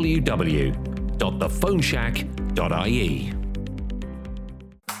 www.thephoneshack.ie.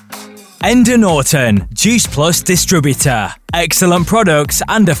 Enda Norton, Juice Plus distributor. Excellent products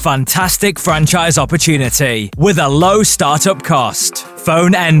and a fantastic franchise opportunity with a low startup cost.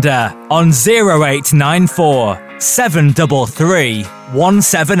 Phone Enda on 0894 733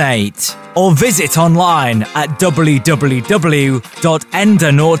 178 or visit online at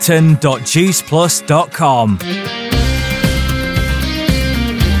www.endanorton.juiceplus.com.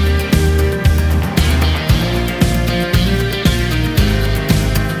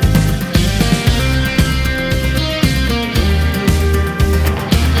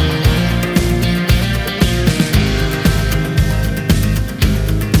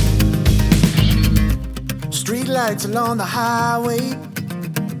 Lights along the highway,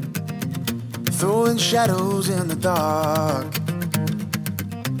 throwing shadows in the dark,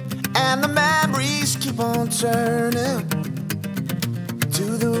 and the memories keep on turning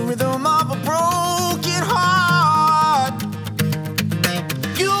to the rhythm of a broken heart.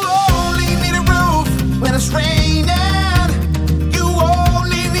 You only need a roof when it's raining. You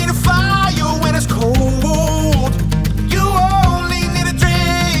only need a fire when it's cold. You only need a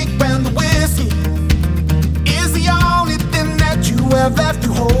drink when the whiskey have left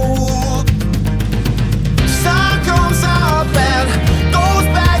you hold. Sun comes up and goes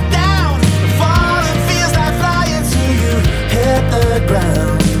back down. Falling feels like flying till you hit the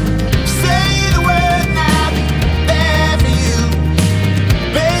ground. Say the word now, there for you.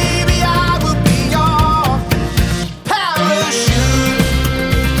 Baby, I will be your parachute.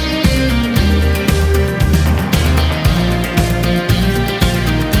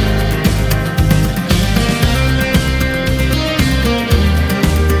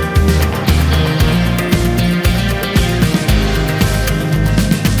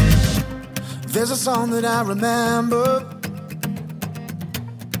 There's a song that I remember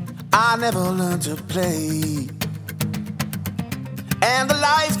I never learned to play, and a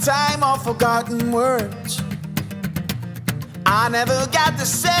lifetime of forgotten words I never got to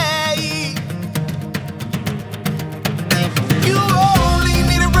say. You only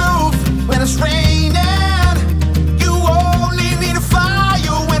need a roof when it's raining. You only need a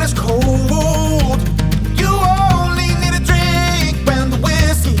fire when it's cold. You only need a drink when the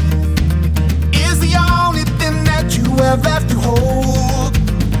whiskey the only thing that you have left to hold.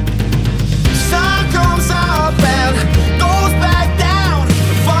 Sun comes up and goes back down.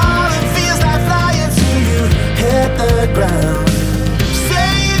 Falling feels like flying till you hit the ground.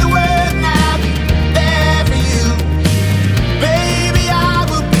 Say the word now, there for you. Baby, I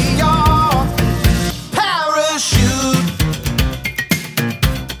will be your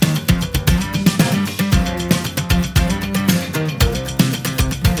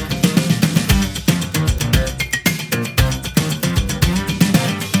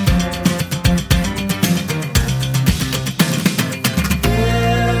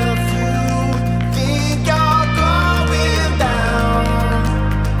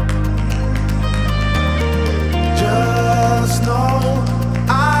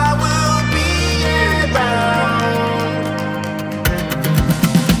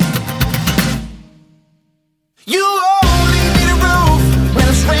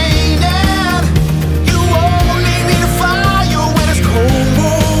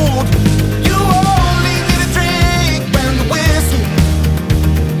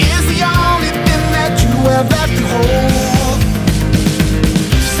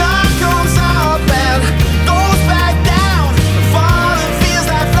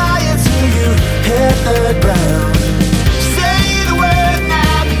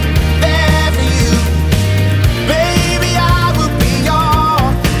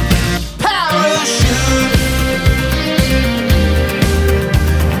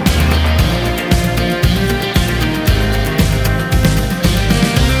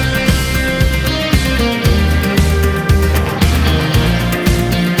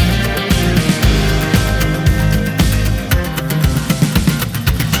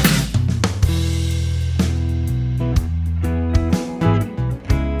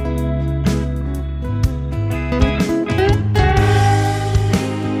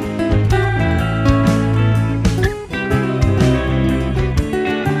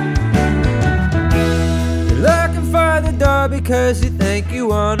 'cause you think you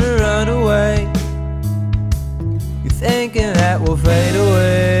wanna run away. You're thinking that will fade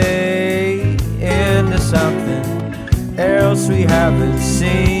away into something else we haven't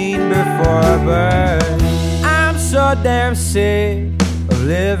seen before. But I'm so damn sick of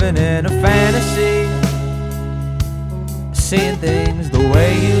living in a fantasy, seeing things the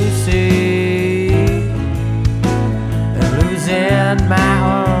way you see, and losing my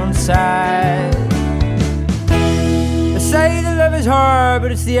own sight. They say that love is hard,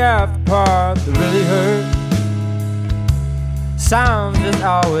 but it's the after part that really hurts. Songs just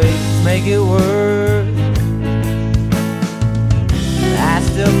always make it worse. I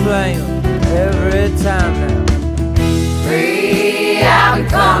still play them every time now. Free, I've been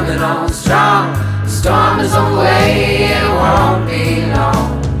coming on strong. The storm is on the way, it won't be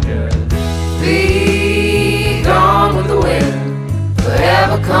long. Be gone with the wind,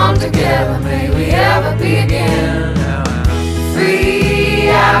 forever come together, may we ever be again. Free,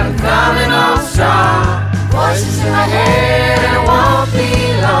 I've been coming on strong. Voices in my head and it won't be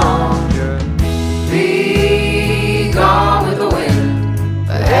long. Be gone with the wind,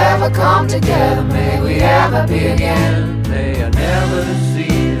 forever come together, may we ever be again. May I never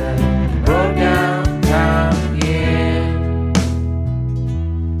see that broke down time again.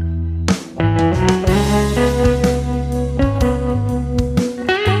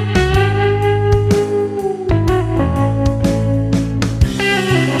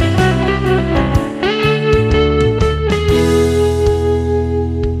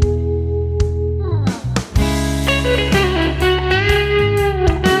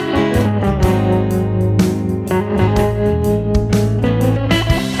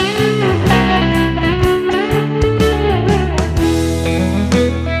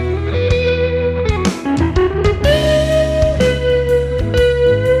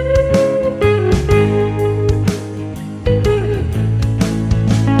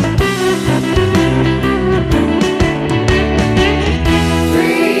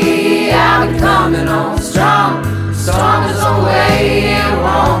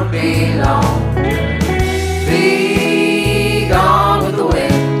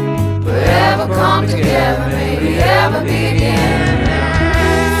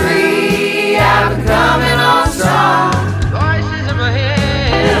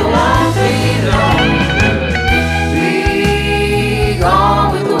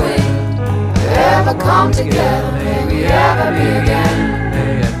 Come together, may we ever be again.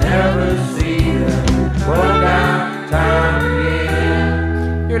 May I never see them broke down time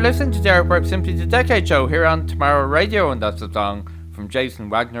again. You're listening to Derek Burke Simply the Decade Show here on Tomorrow Radio, and that's a song from Jason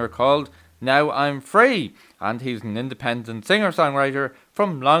Wagner called Now I'm Free. And he's an independent singer-songwriter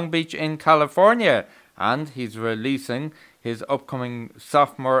from Long Beach in California, and he's releasing his upcoming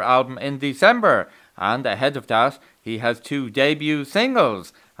sophomore album in December. And ahead of that, he has 2 debut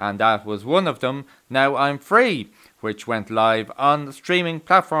singles, and that was one of them, Now I'm Free, which went live on streaming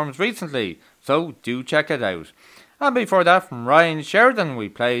platforms recently, so do check it out. And before that, from Ryan Sheridan, we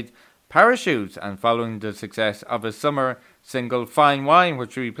played Parachutes, and following the success of his summer single Fine Wine,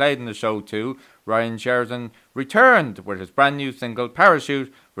 which we played in the show too, Ryan Sheridan returned with his brand new single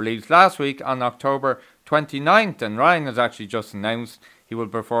Parachute, released last week on October 29th, and Ryan has actually just announced he will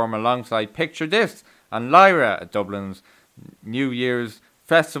perform alongside Picture This and Lyra at Dublin's New Year's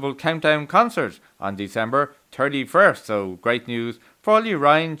Festival Countdown concert on December 31st, so great news for all you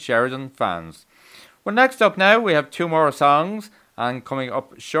Ryan Sheridan fans. Well, next up now we have 2 more songs, and coming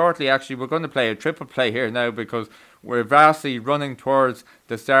up shortly, actually we're going to play a triple play here now because we're vastly running towards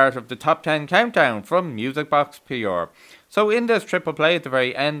the start of the top 10 countdown from Music Box PR. So in this triple play, at the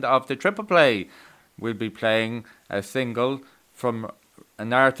very end of the triple play, we'll be playing a single from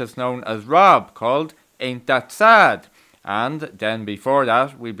an artist known as Rob called Ain't That Sad. And then before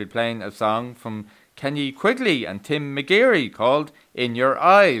that, we'll be playing a song from Kenny Quigley and Tim McGeary called In Your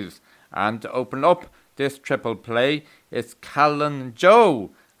Eyes. And to open up this triple play, it's Callan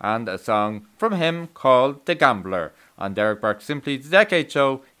Joe and a song from him called The Gambler on Derek Burke Simply the Decade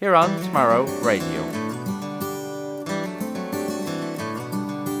Show here on Tomorrow Radio.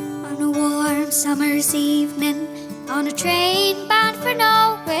 On a warm summer's evening, on a train bound for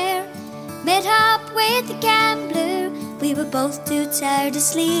nowhere, met up with the gambler. We were both too tired to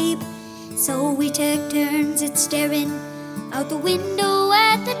sleep, so we took turns at staring out the window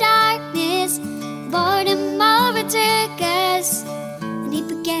at the darkness. Boredom overtook us, and he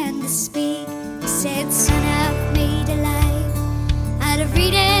began to speak. He said, son, I've made a life out of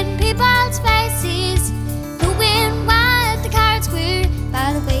reading people's faces, knowing what the cards were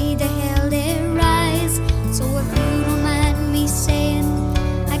by the way they held their eyes. So if you don't mind me saying,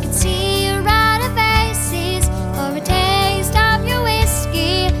 I can see your right faces for a taste of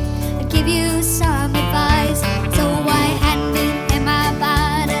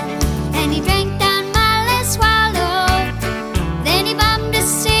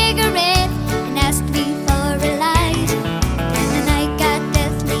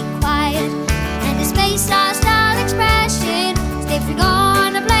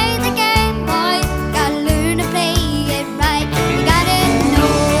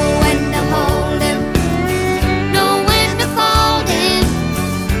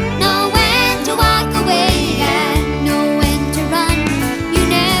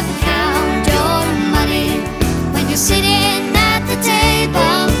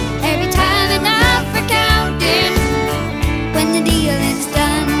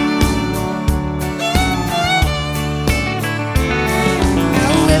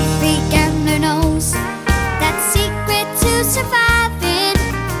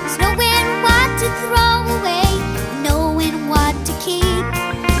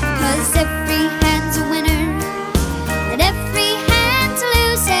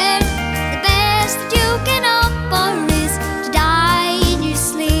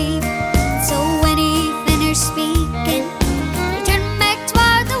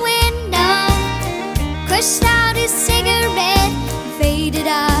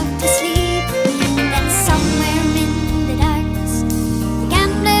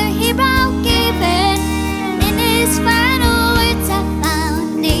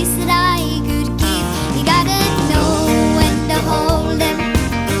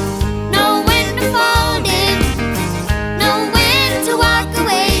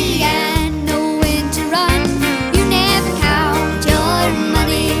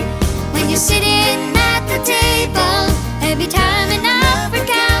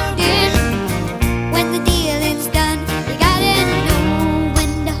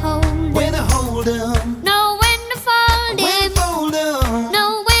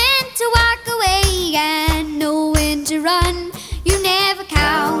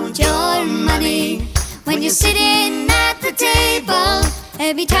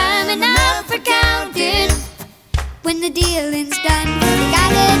every time enough for counting. When the dealing's done, you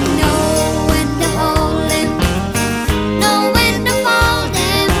gotta know when to hold him, know when to fold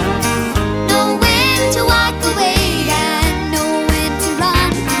him, know when to walk away, and know when to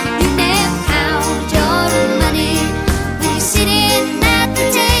run. You never count your money when you're sitting at the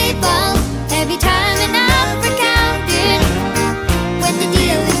table. Every time enough for counting. When the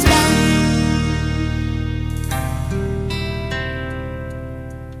deal is done.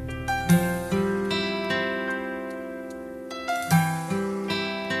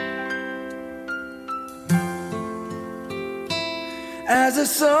 As the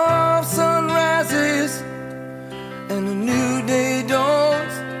soft sun rises and a new day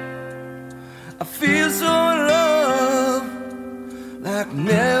dawns, I feel so in love like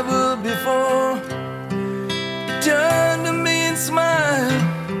never before. You turn to me and smile,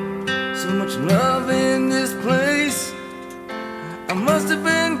 so much love in this place. I must have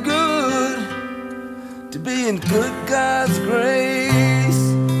been good to be in good God's grace.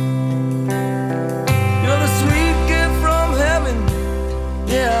 You're the sweet gift from heaven.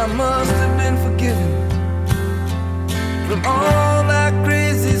 Yeah, I must have been forgiven from all that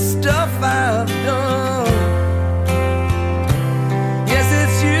crazy stuff I've done. Yes,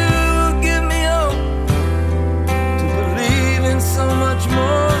 it's you who give me hope to believe in so much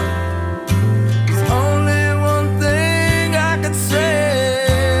more. There's only one thing I could say,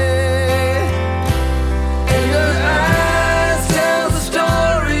 and your eyes tell the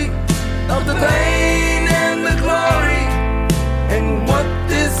story of the pain and the glory, and what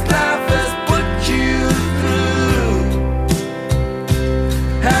this life has put you through.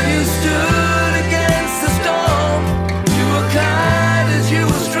 How you stood against the storm. You were kind as you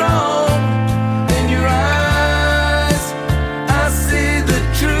were strong. In your eyes, I see the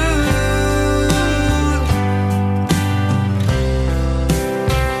truth.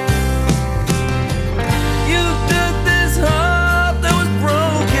 You took this heart that was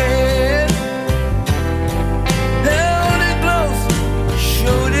broken, held it close,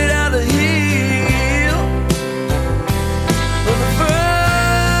 showed it how to heal. For the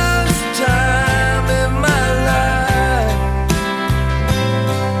first time in my life,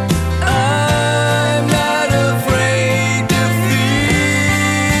 I'm not afraid to feel.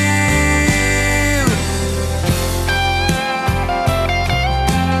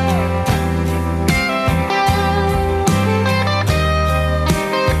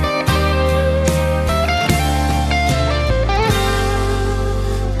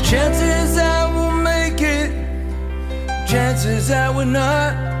 Chances I will make it, chances I will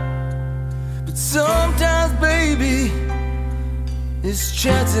not. But sometimes, baby, this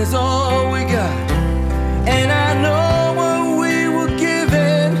chance is all we got. And I know what we were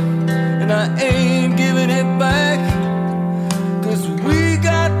given, and I ain't giving it back. 'Cause we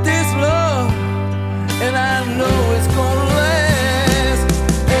got this love, and I know it's gonna last.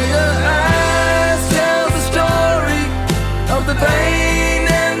 And your eyes tell the story of the pain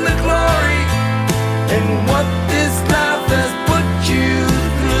and the glory, and what this life has put you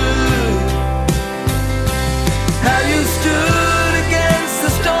through. How you stood against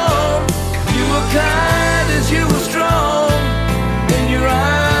the storm. You were kind as you were strong. In your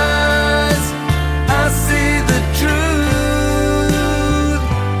eyes, I see the truth.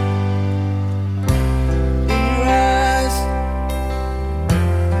 In your eyes,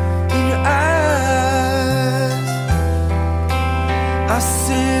 in your eyes, I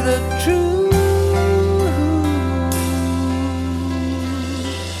see the truth.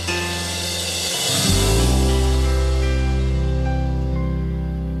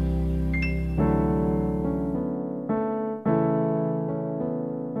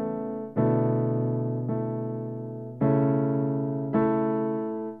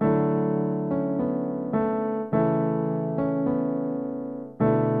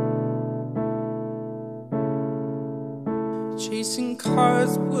 Chasing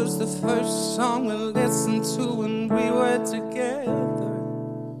Cars was the first song we listened to when we were together.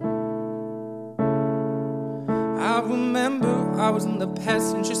 I remember I was in the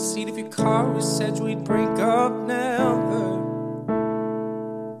passenger seat of your car. We said we'd break up never.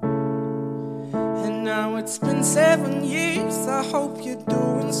 And now it's been 7 years. I hope you're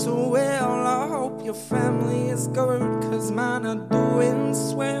doing so well. I hope your family is good, 'cause mine are doing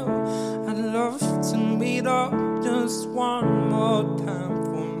swell. I'd love to meet up just one more time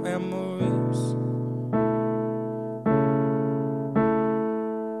for memories.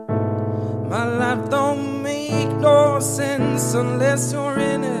 My life don't make no sense unless you're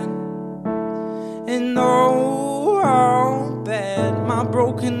in it. And oh, how bad my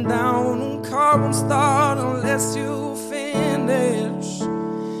broken down car won't start unless you finish.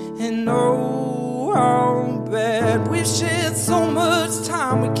 And oh, how bad. We've shared so much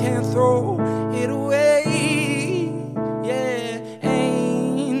time, we can't throw it away. Yeah,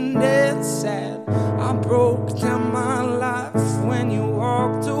 ain't that sad? I broke down my life when you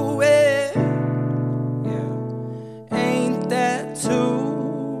walked away. Yeah, ain't that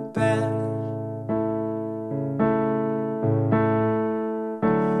too bad?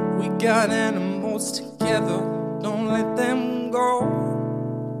 We got animals together, don't let them go.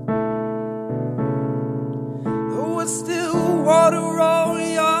 But still water all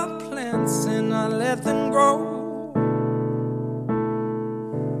your plants and I let them grow.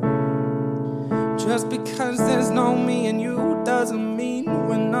 Just because there's no me and you doesn't mean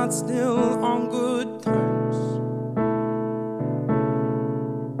we're not still on good terms.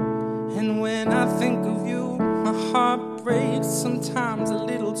 And when I think of you, my heart breaks sometimes a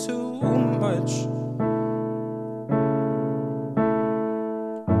little too much.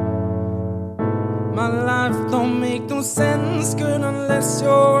 My life don't make no sense, girl, unless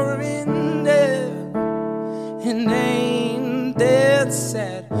you're in there. And ain't that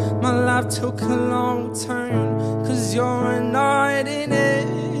sad? My life took a long turn, 'cause you're not in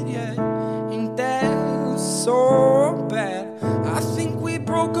it, yeah. Ain't that so bad? I think we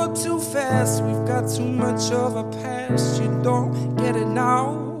broke up too fast. We've got too much of a past. You don't get it now.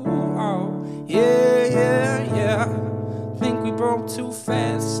 Oh, yeah, yeah, yeah. Think we broke too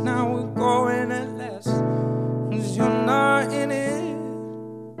fast. Now we're going at last, 'cause you're not in it.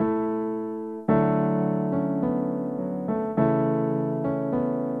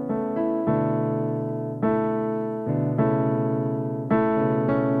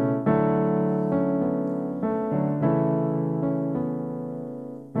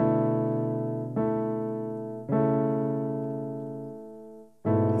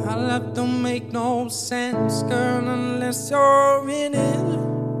 My life don't make no sense, girl, unless you're in it.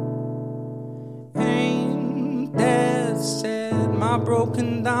 Ain't that sad? My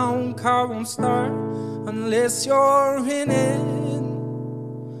broken down car won't start unless you're in it.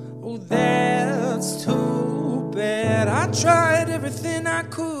 Oh, that's too bad. I tried everything I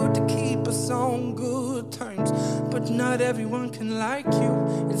could to keep us on good terms, but not everyone can like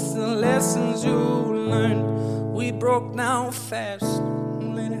you. It's the lessons you learned. We broke down fast.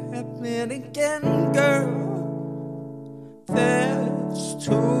 Let it happen again, girl. That's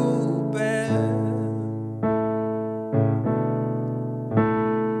too bad.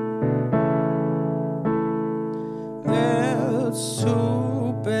 That's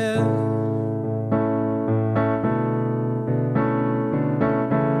too bad.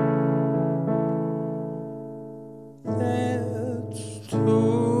 That's too.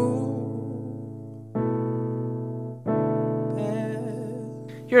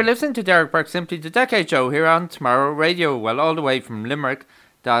 You're listening to Derek Burke Simply the Decade Show here on Tomorrow Radio. Well, all the way from Limerick,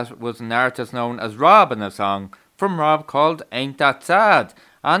 that was an artist known as Rob and a song from Rob called Ain't That Sad.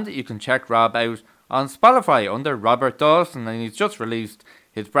 And you can check Rob out on Spotify under Robert Dawson, and he's just released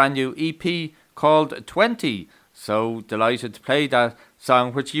his brand new EP called 20. So delighted to play that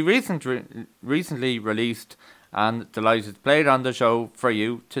song, which he recently released, and delighted to play it on the show for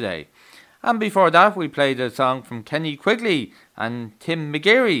you today. And before that, we played a song from Kenny Quigley and Tim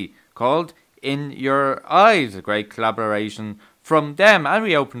McGeary called In Your Eyes, a great collaboration from them. And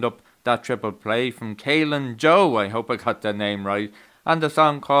we opened up that triple play from Caelan Joe, I hope I got the name right, and a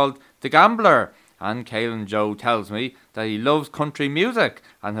song called The Gambler. And Caelan Joe tells me that he loves country music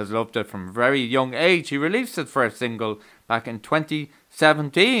and has loved it from a very young age. He released his first single back in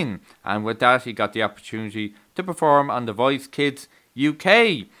 2017, and with that he got the opportunity to perform on The Voice Kids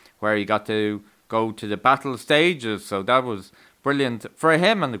UK, where he got to go to the battle stages. So that was brilliant for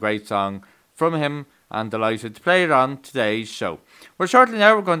him and a great song from him, and delighted to play it on today's show. Well, shortly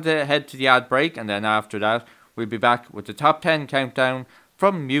now we're going to head to the ad break, and then after that we'll be back with the top 10 countdown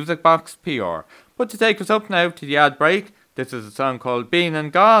from Music Box PR. But to take us up now to the ad break, this is a song called Been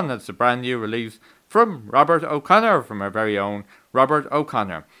and Gone. It's a brand new release from Robert O'Connor, from our very own Robert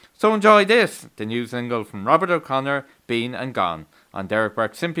O'Connor. So enjoy this, the new single from Robert O'Connor, Been and Gone, on Derek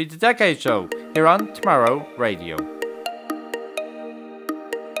Burke Simply the Decade Show, here on Tomorrow Radio.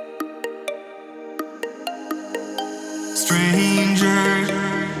 Stranger,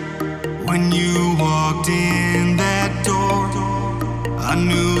 when you walked in that door, I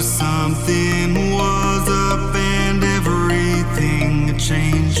knew something was up and everything had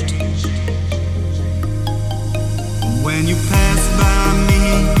changed. When you passed by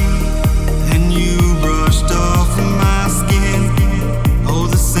me and you brushed off my skin, oh,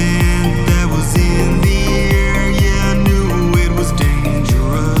 the sand that was in the air, yeah, I knew it was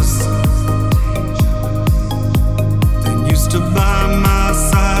dangerous. Then you stood by my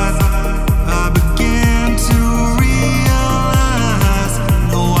side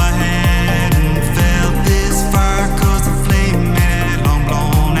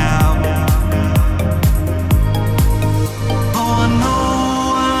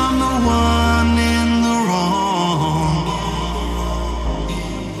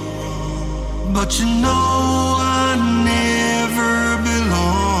But you know I never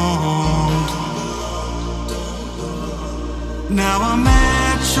belonged. Now I'm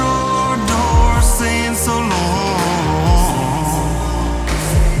at your door saying so long,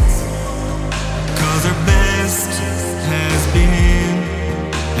 'cause our best has been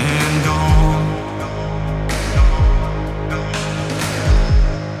and gone.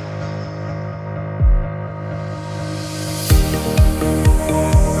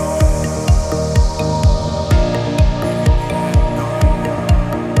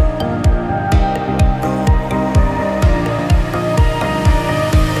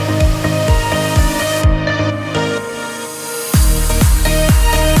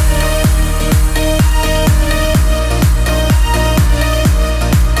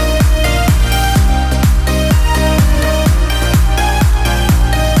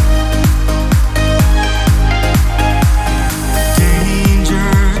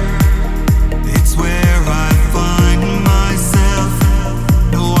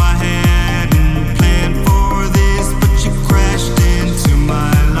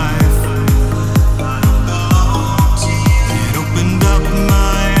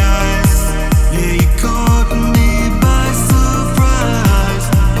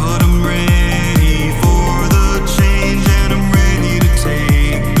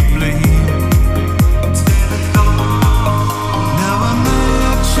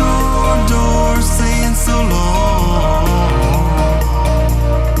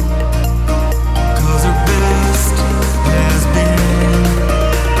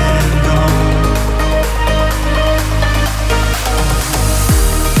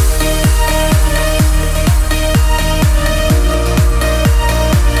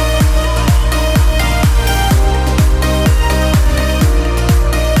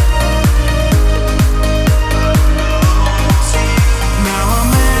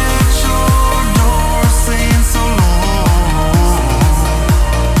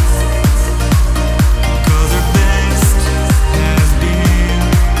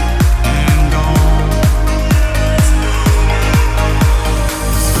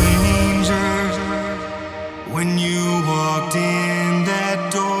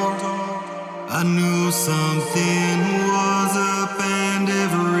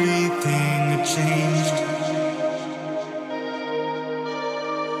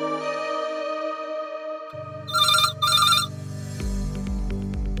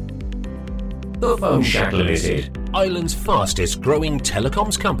 The Phone Shack Limited, Ireland's fastest growing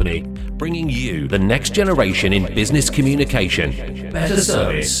telecoms company, bringing you the next generation in business communication, better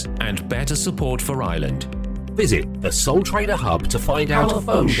service and better support for Ireland. Visit the Sole Trader Hub to find out how the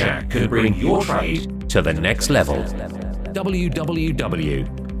Phone Shack can bring your trade to the next level.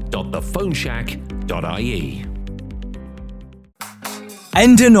 www.thephoneshack.ie.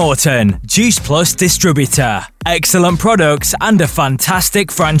 Enda Norton, Juice Plus distributor. Excellent products and a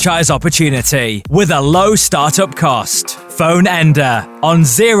fantastic franchise opportunity with a low startup cost. Phone Enda on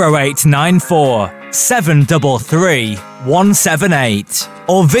 0894 733 178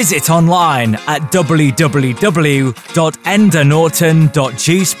 or visit online at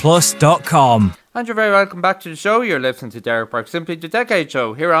www.endanorton.juiceplus.com. And you're very welcome back to the show. You're listening to Derek Burke, Simply the Decade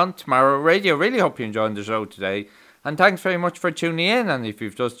Show, here on Tomorrow Radio. Really hope you're enjoying the show today. And thanks very much for tuning in. And if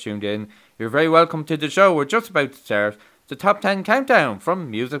you've just tuned in, you're very welcome to the show. We're just about to start the Top 10 Countdown from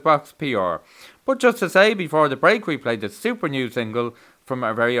Music Box PR. But just to say, before the break, we played a super new single from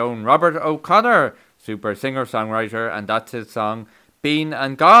our very own Robert O'Connor, super singer-songwriter, and that's his song Been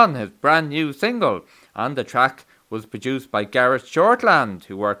and Gone, his brand new single. And the track was produced by Gareth Shortland,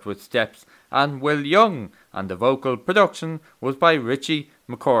 who worked with Steps and Will Young, and the vocal production was by Richie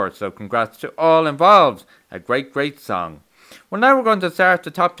McCord. So congrats to all involved. A great song. Well, now we're going to start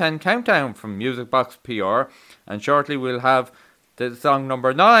the Top 10 Countdown from Music Box PR, and shortly we'll have the song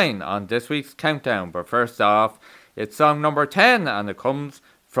number 9 on this week's countdown. But first off, it's song number 10, and it comes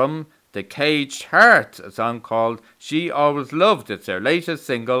from The Caged Heart, a song called She Always Loved. It's their latest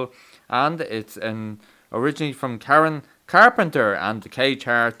single, and it's originally from Karen Carpenter, and The Caged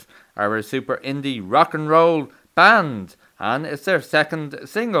Heart are a super indie rock and roll band, and it's their second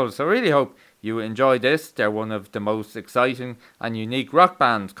single, so really hope you enjoy this. They're one of the most exciting and unique rock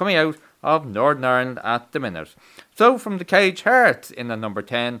bands coming out of Northern Ireland at the minute. So from The Caged Heart in at number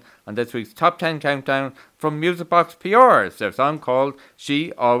 10 on this week's Top 10 Countdown from Music Box PR, it's their song called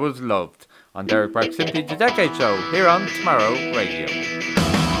She Always Loved on Derek Burke Simply the Decade Show here on Tomorrow Radio.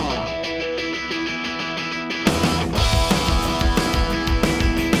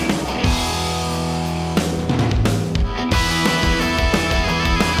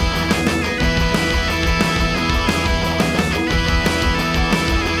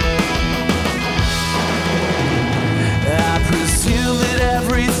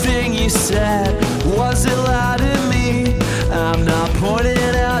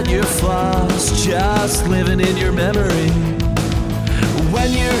 living in your memory.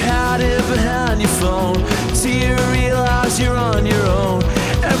 When you're hiding behind your phone, till you realize you're on your own.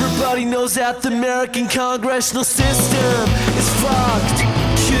 Everybody knows that the American congressional system is fucked,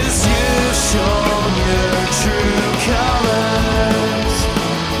 'cause you've shown your true colors.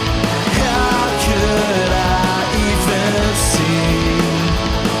 How could I even see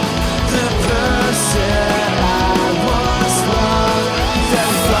the person I once loved,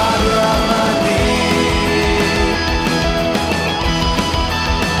 that father of my need?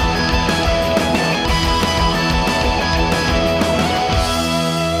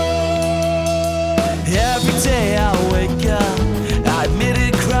 Every day I wake up, I admit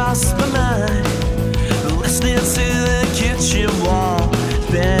it crossed my mind, listening to the kitchen wall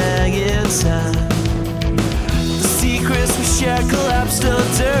banging time. The secrets we share collapsed to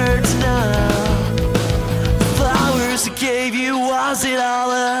dirt now. The flowers I gave you, was it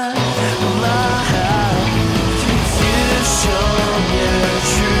all a lie? You've shown your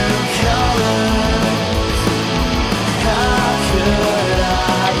true colors. How could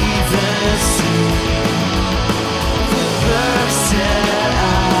I even see the person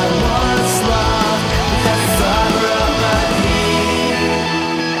I once loved, that father of my need?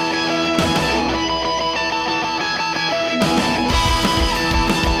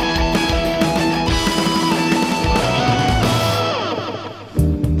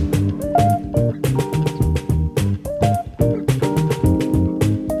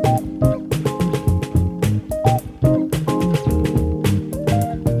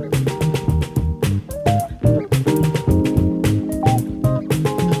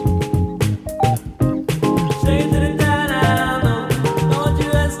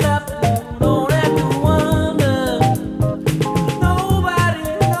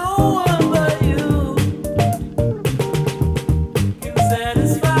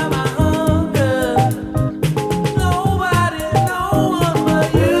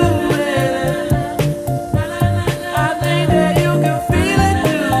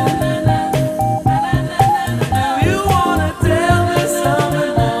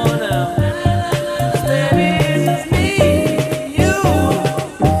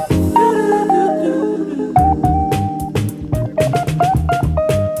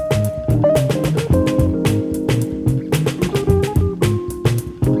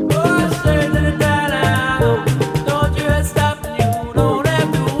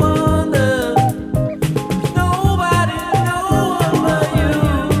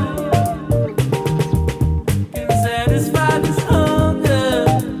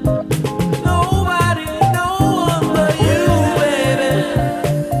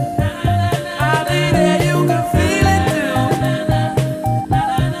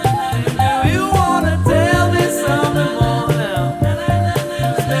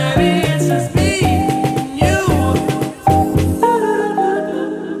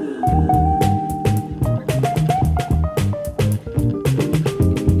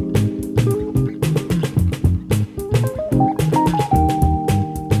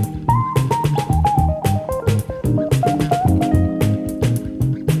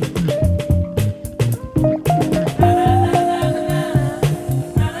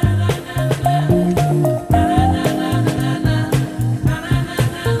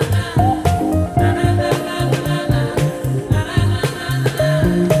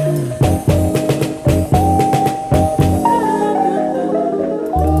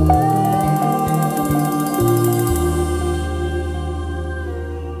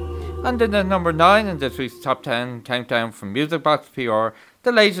 And in at number 9 in this week's Top 10 Countdown from Music Box PR,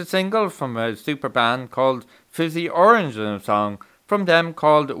 the latest single from a super band called Fizzy Orange, and a song from them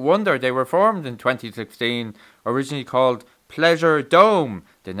called Wonder. They were formed in 2016, originally called Pleasure Dome.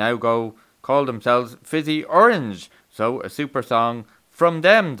 They now call themselves Fizzy Orange, so a super song from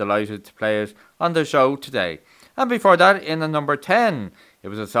them. Delighted to play it on the show today. And before that, in at number 10, it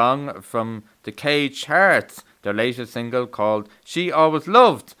was a song from the Cage Hearts, their latest single called She Always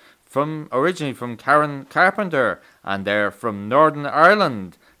Loved, originally from Karen Carpenter, and they're from Northern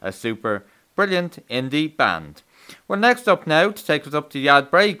Ireland, a super brilliant indie band. Well, next up now, to take us up to the ad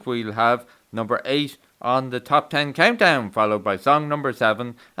break, we'll have number 8 on the Top 10 Countdown, followed by song number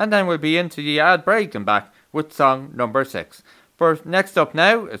 7, and then we'll be into the ad break and back with song number 6. But next up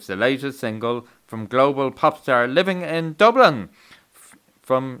now, it's the latest single from global pop star living in Dublin,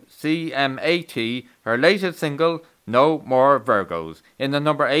 from CMAT, her latest single, No More Virgos, in the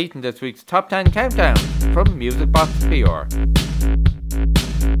number 8 in this week's Top 10 Countdown from Music Box PR.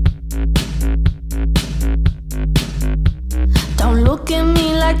 Don't look at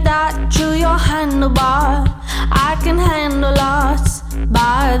me like that through your handlebar. I can handle lots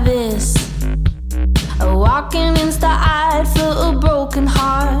by this. Walking insta-eyed for a broken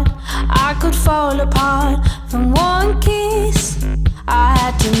heart. I could fall apart from one kiss. I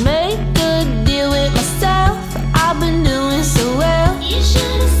had to make a deal with myself. I've been doing so well. You should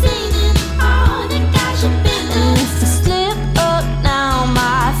have seen it, all the guys you've been. And if I slip up now,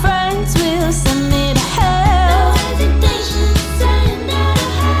 my friends will send me to hell. No hesitation, send out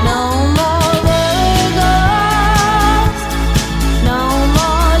of hell. No more Virgos, no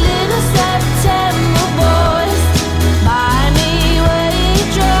more little September boys. Buy me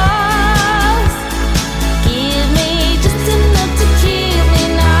waitress, give me just enough to keep me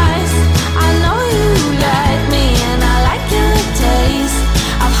nice. I know you like me and I like your taste.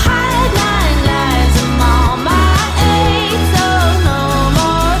 I've had 9 lives, I'm on my 8th, so no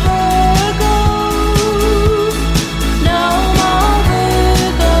more Virgos, no more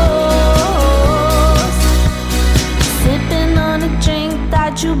Virgos. Sipping on a drink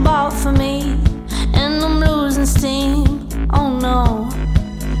that you bought for me, and I'm losing steam, oh no.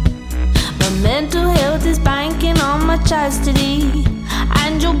 My mental health is banking on my chastity,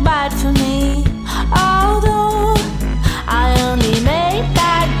 and you're bad for me. Although I only made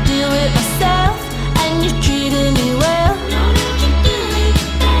that deal with myself, and you treated me well.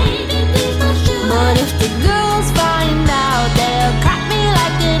 But if the girls find out, they'll crack me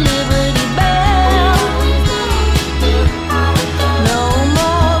like a Liberty Bell. No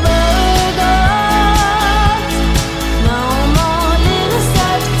more Virgos, no more little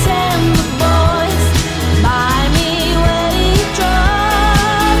September boys. Buy me waitress,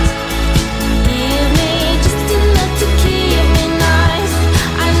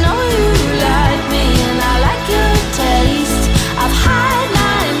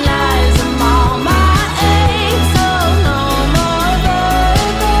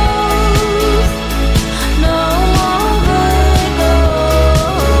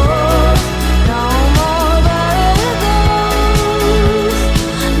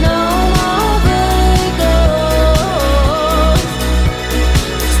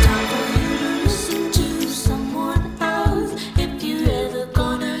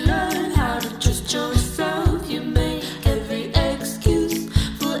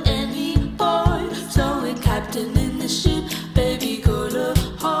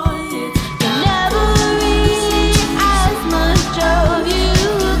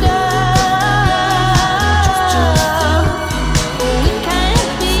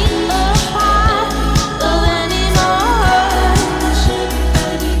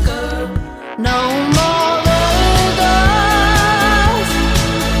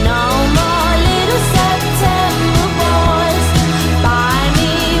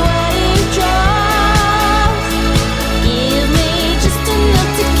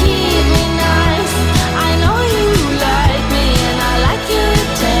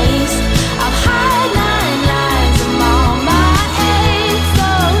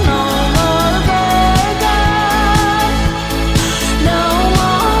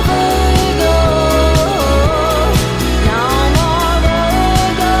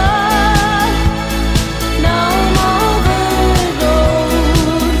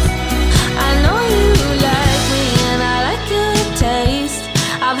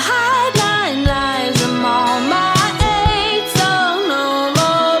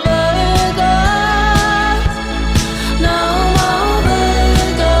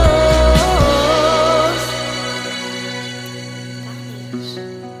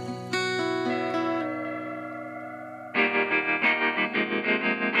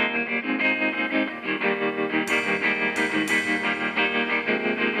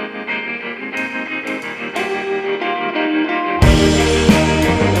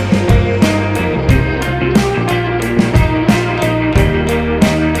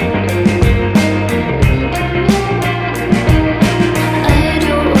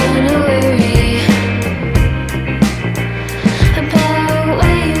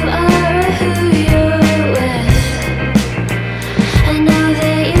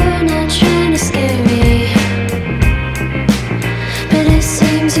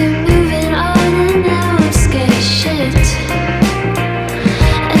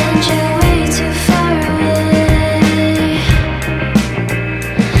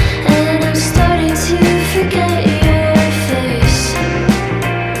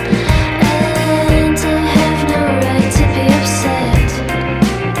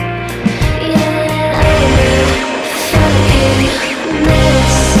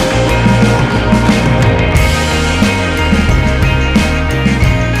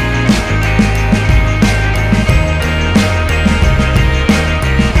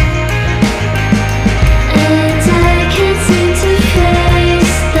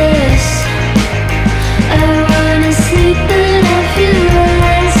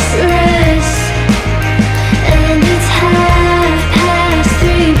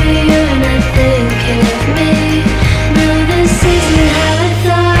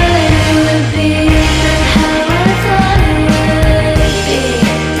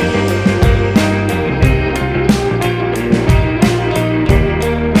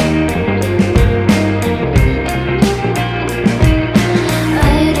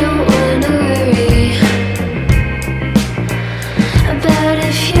 out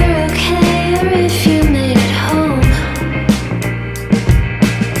if you're okay or if you made it home.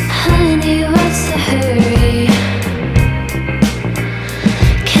 Honey, what's the hurry?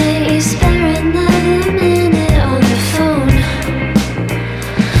 Can't you spare another minute on the phone?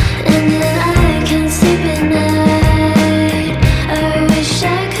 And then I can sleep at night. I wish I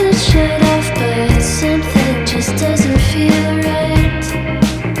could shut off, but something just doesn't feel right.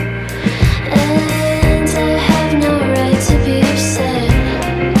 And I have no right to be upset.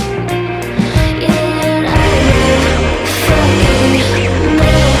 Yet I'm a fucking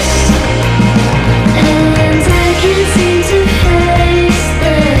mess. And I can't seem to face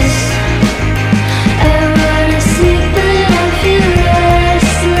this. I wanna sleep but I feel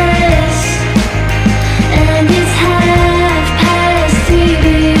restless. And it's 3:30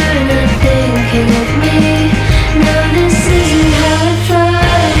 but you're not thinking of me. No, this isn't how I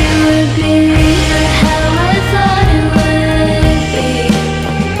thought it would be. Not how I thought it would be.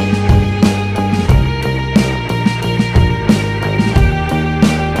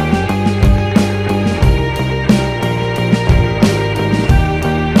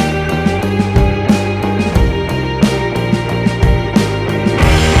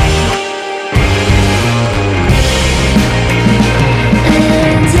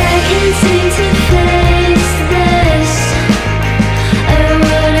 And I can't seem to face this. I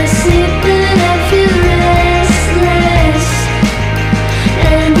wanna sleep but I feel restless.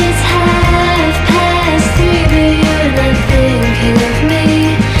 And it's 3:30 but you're not thinking of me.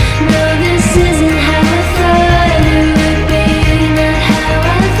 No, this isn't how I thought it would be. Not how I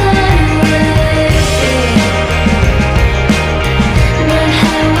thought it would be. Not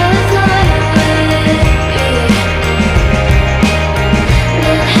how I thought it would be.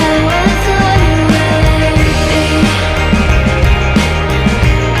 Not how I thought it would be.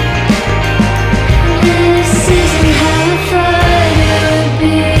 This isn't how I thought it would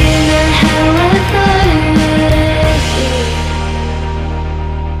be. Not how I thought it would be.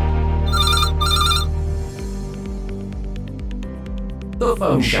 The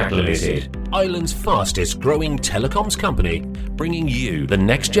Phone Shack Limited, Ireland's fastest growing telecoms company, bringing you the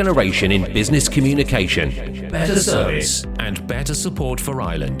next generation in business communication, better service and better support for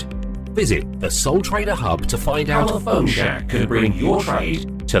Ireland. Visit the Sole Trader Hub to find out how the Phone Shack can bring your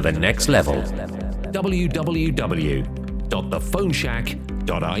trade to the next level.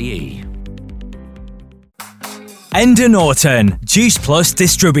 www.thephoneshack.ie. Ender Norton, Juice Plus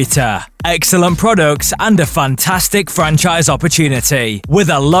distributor. Excellent products and a fantastic franchise opportunity with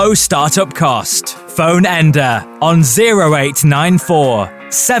a low startup cost. Phone Ender on 0894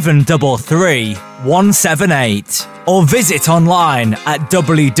 733 178 or visit online at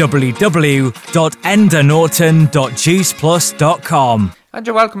www.endernorton.juiceplus.com. And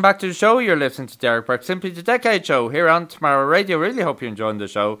you're welcome back to the show. You're listening to Derek Burke, Simply the Decade Show here on Tomorrow Radio. Really hope you're enjoying the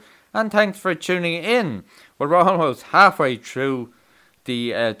show and thanks for tuning in. Well, we're almost halfway through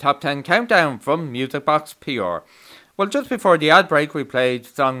the top 10 countdown from Music Box PR. Well, just before the ad break, we played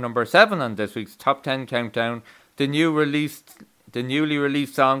song number 7 on this week's top 10 countdown, the newly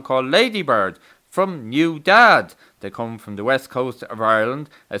released song called Ladybird from New Dad. They come from the west coast of Ireland,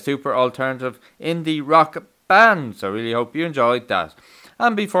 a super alternative indie rock band, so really hope you enjoyed that.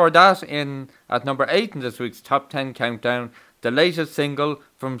 And before that, in at number 8 in this week's top 10 countdown, the latest single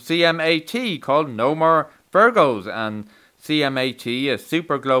from CMAT called No More Virgos. And CMAT, a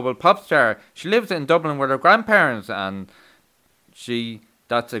super global pop star, she lives in Dublin with her grandparents, and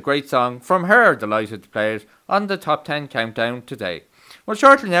that's a great song from her. Delighted to play it on the top 10 countdown today. Well,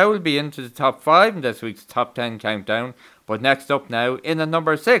 shortly now we'll be into the top 5 in this week's top 10 countdown, but next up now in at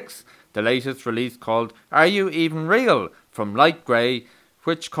number 6, the latest release called Are You Even Real from Light Grey,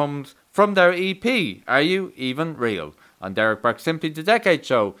 which comes from their EP Are You Even Real, on Derek Burke Simply the Decade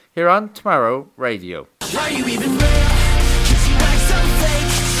Show here on Tomorrow Radio. Are you even real? 'Cause you act so fake,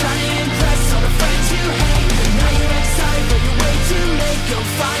 trying to impress all the friends you hate. Now you're excited, but you're way too late. Go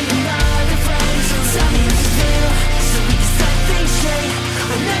find another friend. So tell me how you feel, so we can set things straight.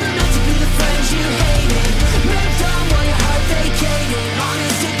 I'm never meant to be the friends you hated. Moved on while your heart vacated.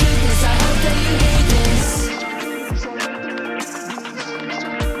 Honest to goodness, I hope that you hate this.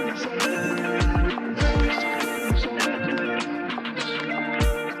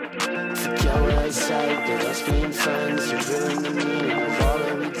 That us being friends, you ruined the meaning of all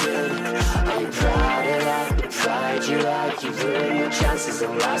that we did. Are you proud of that? The pride you had, you ruined your chances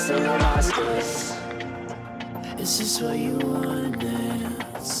of lasting the Oscars. Is this what you wanted?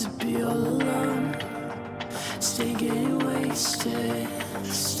 To be all alone? Stay getting wasted,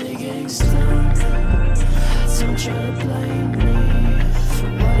 stay getting stoned. Don't try to blame me for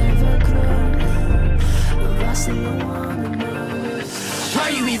whatever grown. The last thing I wanna know is Are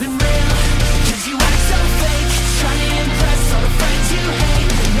you even real? Cause you act so fake, trying to impress all the friends you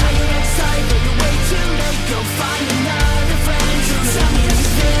hate. Now you're outside, but you're way too late. Go find another friend to tell me how you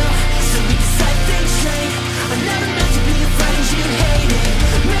feel, so we can set things straight. I never meant to be the friends you hated.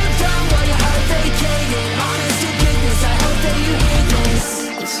 Moved on while your heart vacated. Honest to goodness, I hope that you hear this.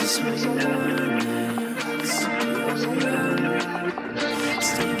 This is what you wanted.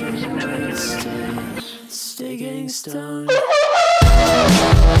 Stay getting wasted. Stay getting stoned.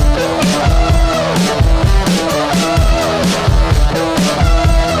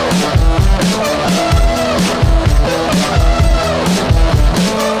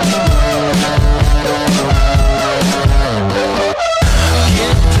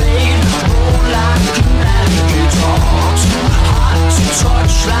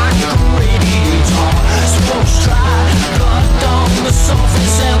 Touch like a radiator, smoke's dry, blood on the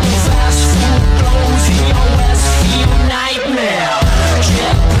surface, and the fast food blows in your Westfield nightmare.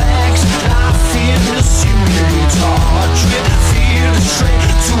 Jetpacks, life in the simulator, drip feed straight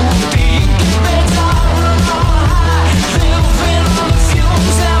to a big better. Run on high, living on the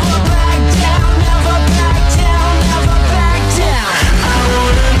fumes, never back down, never back down, never back down. I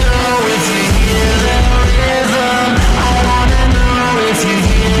wanna know if you hear the rhythm. I wanna know if you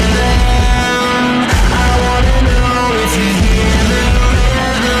hear them. I wanna know if you hear the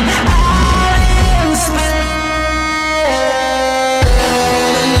rhythm out in space.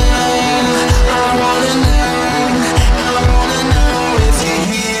 I wanna know if you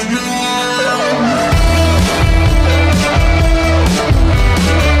hear them.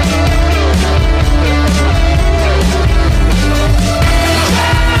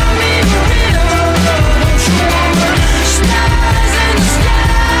 Stars in the sky,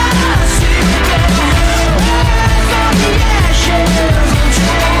 see you go. Rise on the ashes, don't you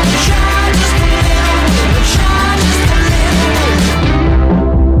wanna try just a little, try just a little.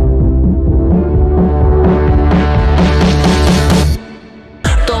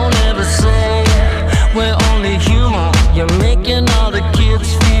 Don't ever say we're only human. You're making all the kids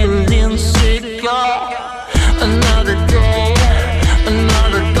feel insecure. Another day,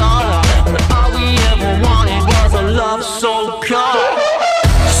 another dollar, but all we ever wanted was a love so pure,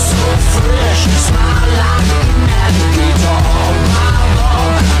 so fresh, smile like a navigator. My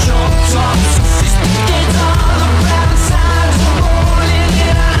love, jumped up, sophisticated. The rapid signs are rolling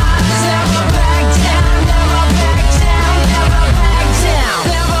in our eyes. Never back down, never back down, never back down,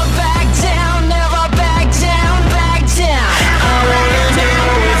 never back down, never back down, back down. I wanna know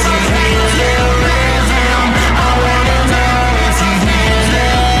if you hear the rhythm. I wanna know if you hear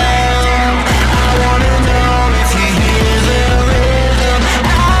them. I wanna know if you hear the rhythm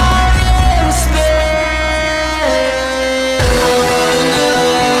out in space.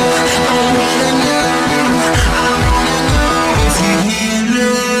 I wanna know if you hear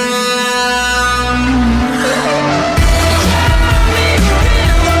them.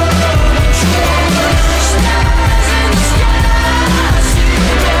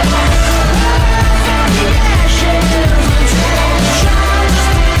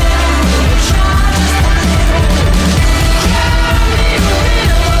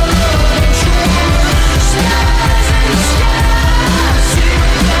 Stars in the sky, see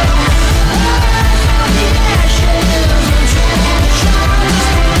you go. Rise on the ashes, don't you wanna try just a little, try just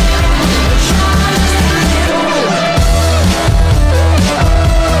a little. Stars in the sky, see you go.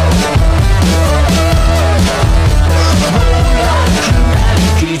 Rise on the ashes, don't you wanna try just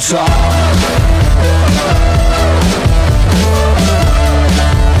a little, try just a little.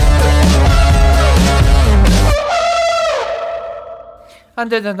 And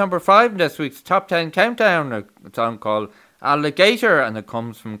then at number 5 in this week's Top 10 Countdown, a song called Alligator, and it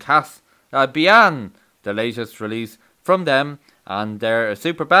comes from Cass Bian, the latest release from them, and they're a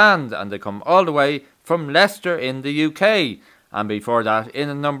super band, and they come all the way from Leicester in the UK. And before that, in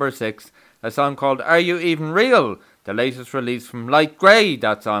at number 6, a song called Are You Even Real, the latest release from Light Grey.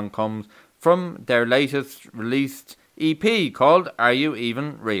 That song comes from their latest released EP called Are You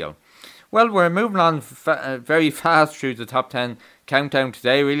Even Real. Well, we're moving on very fast through the top 10 countdown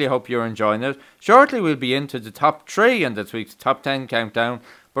today. Really hope you're enjoying it. Shortly we'll be into the top 3 in this week's top 10 countdown.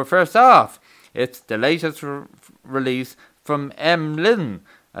 But first off, it's the latest release from Lynn,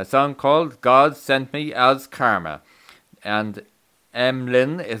 a song called God Sent Me As Karma. And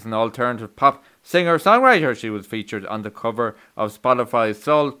Lynn is an alternative pop singer-songwriter. She was featured on the cover of Spotify's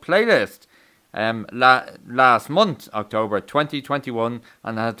Soul playlist last month, October 2021,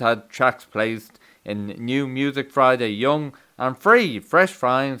 and has had tracks placed in New Music Friday, Young and Free, Fresh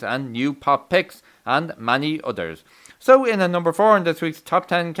Finds and New Pop Picks, and many others. So in at number 4 in this week's Top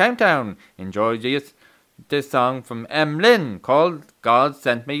 10 Countdown, enjoy this song from Lynn called God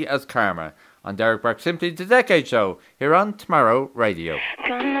Sent Me as Karma on Derek Burke Simply the Decade Show here on Tomorrow Radio.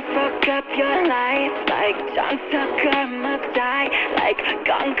 Gonna fuck up your life like John Tucker must die. Like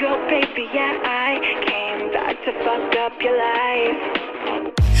Gone Girl, baby, yeah, I came back to fuck up your life.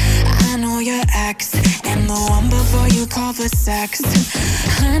 I know your ex and the one before you call for sex.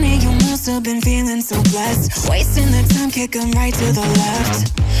 Honey, you must have been feeling so blessed. Wasting the time, kick 'em right to the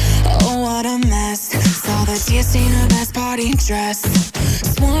left. Oh, what a mess. Saw the tears seen her best party dress.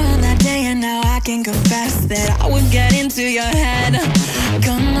 Swore on that day and now I can confess that I would get into your head.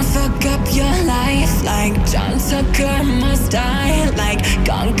 Gonna fuck up your life like John Tucker must die. Like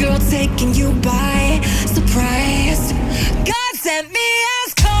Gone Girl taking you by surprise. God sent me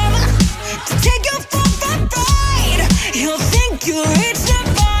as karma to take you for a ride. You'll think you reached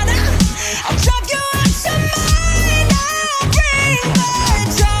Nirvana. I'll drop you out your mind. I'll bring the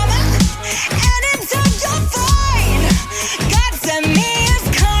drama. Anytime you're fine. God sent me as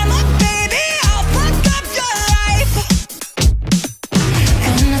karma, baby. I'll fuck up your life.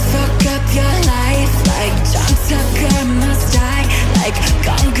 Gonna fuck up your life like John Tucker must die. Like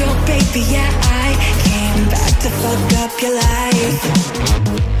Gone Girl, baby, yeah, I came back to fuck up your life.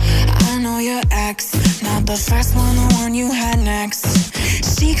 I know your ex, not the first one, the one you had next.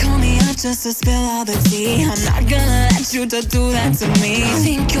 She called me up just to spill all the tea. I'm not gonna let you to do that to me.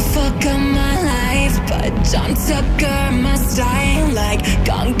 Think you fuck up my life, but John Tucker must die. Like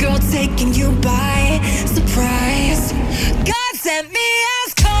Gone Girl taking you by surprise. God sent me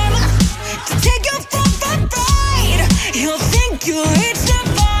as karma to take you for a ride. You'll think you reached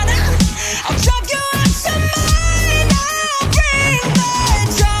Nirvana. I'll drop you out your mind. I'll bring the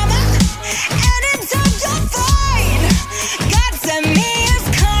drama. Anytime you're fine. God sent me as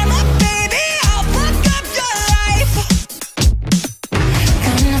karma, baby. I'll fuck up your life.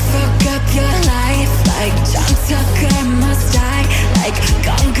 Gonna fuck up your life like John Tucker must die. Like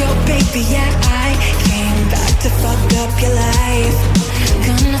Gone Girl, baby, yeah, I came back to fuck up your life.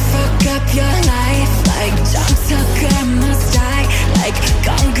 Gonna fuck up your life like John Tucker must die. Like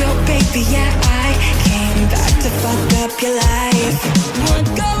Gone Girl, baby, yeah, I came back to fuck up your life. What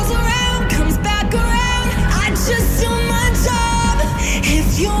goes around comes back around. I just do my job.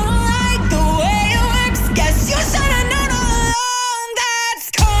 If you don't like the way it works, guess you should've known all along. That's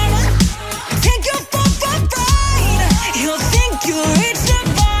karma. Take you for a ride. You'll think you reached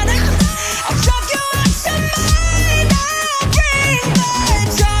Nirvana. I'll drop you out your mind. I'll bring the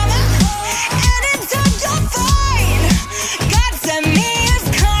drama. Anytime you're fine. God sent me as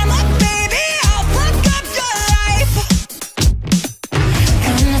karma, baby. I'll fuck up your life.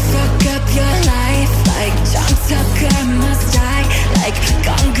 Gonna fuck up your life like John Tucker must die. Like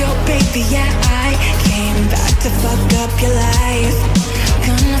Gone Girl, baby, yeah, I came back to fuck up your life.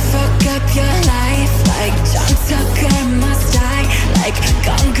 Gonna fuck up your life like John Tucker must die. Like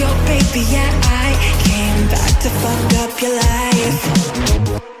Gone Girl, baby, yeah, I came back to fuck up your life.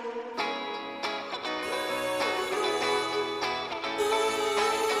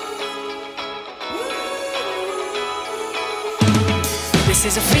 This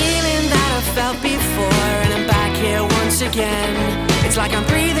is a feeling that I've felt before, and I'm back here once again. It's like I'm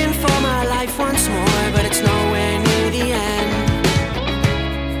breathing for my life once more, but it's nowhere near the end.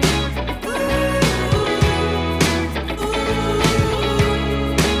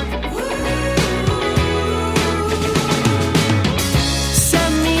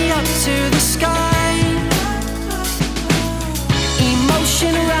 Send me up to the sky,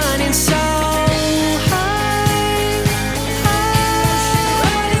 emotion running so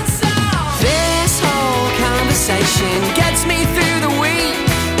gets me through the week.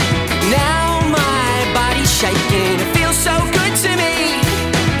 Now my body's shaking. It feels so good to me.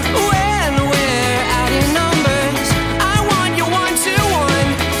 When we're out in numbers, I want you 1-to-1.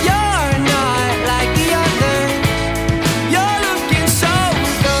 You're not like the others. You're looking so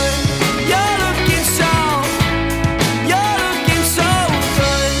good. You're looking so good.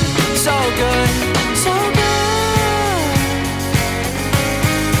 So good. So good.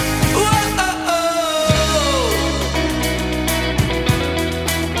 Whoa.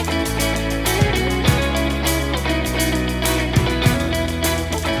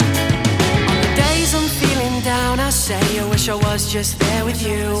 Say I wish I was just there with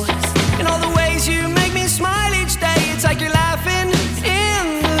you. In all the ways you make me smile each day, it's like you're laughing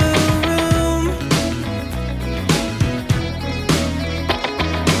in the room.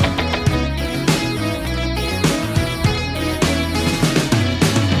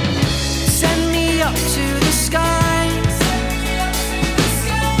 Send me up to the sky,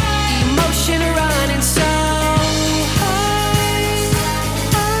 emotion running so high.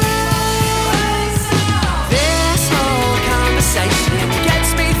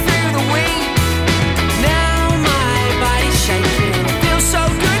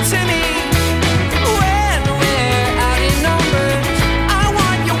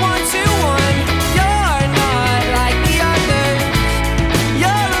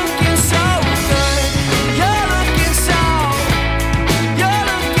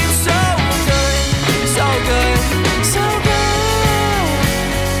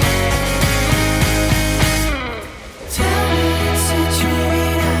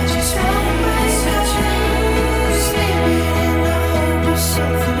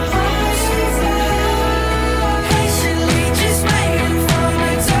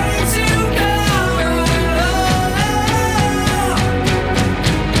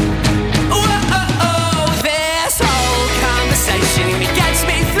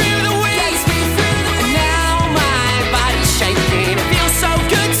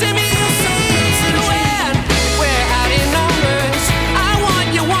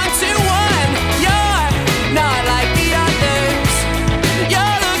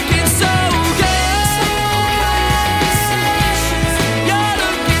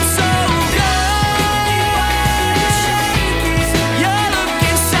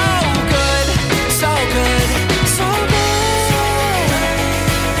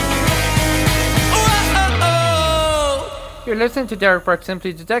 listening to Derek Burke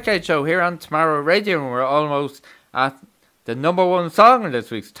Simply the Decade Show here on Tomorrow Radio, and we're almost at the number one song in this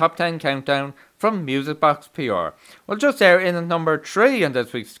week's Top 10 Countdown from Music Box PR. Well, just there in at number 3 in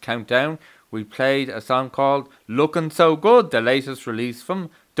this week's countdown, we played a song called Looking So Good, the latest release from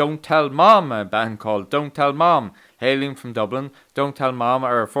Don't Tell Mom, a band called Don't Tell Mom, hailing from Dublin. Don't Tell Mom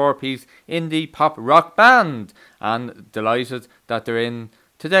are a 4-piece indie pop rock band, and delighted that they're in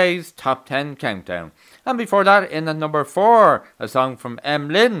today's Top 10 Countdown. And before that, in at number 4, a song from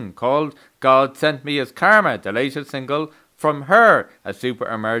Lynn called God Sent Me As Karma, the latest single from her, a super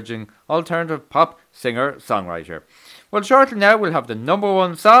emerging alternative pop singer-songwriter. Well, shortly now we'll have the number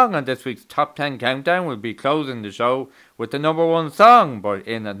one song on this week's Top 10 Countdown. We'll be closing the show with the number one song, but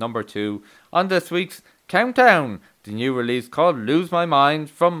in at number 2 on this week's Countdown, the new release called Lose My Mind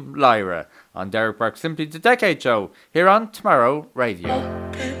from Lyra on Derek Burke Simply the Decade Show here on Tomorrow Radio.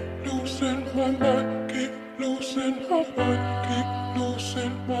 Losing my mind, keep losing my mind, keep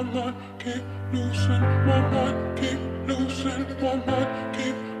losing my mind, keep losing my mind, keep losing my mind,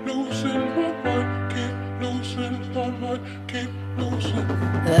 keep losing my mind, keep losing my mind, keep losing.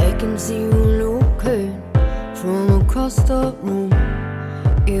 I can see you looking from across the room.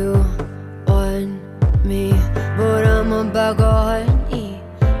 You want me, but I'm a bag of honey.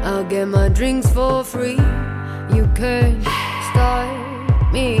 I'll get my drinks for free. You can't stop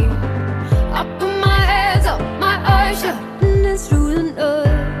me. I put my hands up, my eyes shut, and it's through the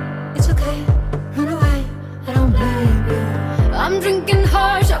night. It's okay, run away, I don't blame you. I'm drinking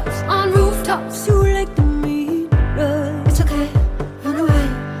hard shots on rooftops. You like to meet us. It's okay, run away,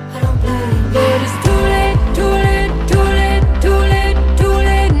 I don't blame you. But it's too late, too late, too late, too late, too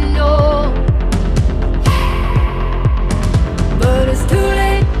late, no. But it's too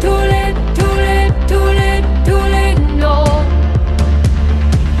late, too late, too late, too late, too late, no.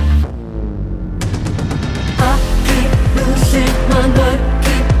 I keep losing my mind,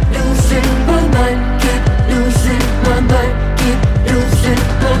 keep losing my mind, keep losing my mind, keep losing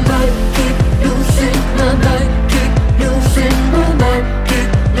my mind, keep losing my mind, keep losing my mind, keep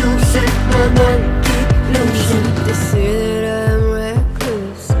losing my mind, keep losing. They say that I'm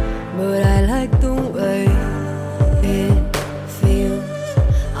reckless, but I like the way it feels.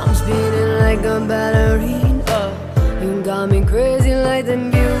 I'm spinning like a ballerina. You got me crazy like the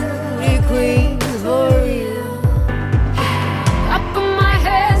beauty queens for real. I put my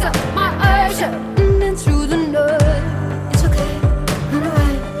hands up, my eyes shut, and then through the night. It's okay, run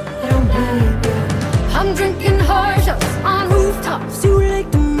away, I don't blame you. I'm drinking hard shots on rooftops. You like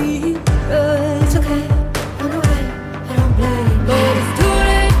to meet us. It's okay, run away, I don't blame you. But it's too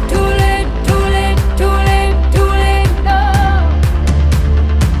late, too late, too late, too late, too late, no.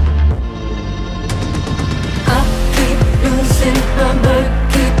 I keep losing my mind,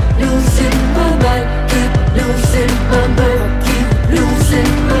 keep losing my mind, keep losing my mind, keep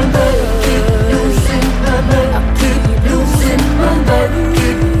losing my mind, keep losing my mind, I keep losing my mind,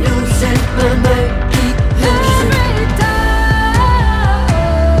 keep losing my mind, keep losing. Every time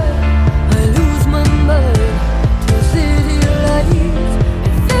I lose my mind to city lights,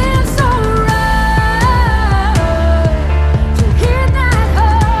 it feels so right to hear that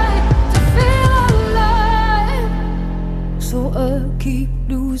high, to feel alive. So I keep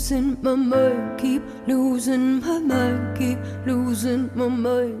losing my mind, keep losing my mind, keep losing my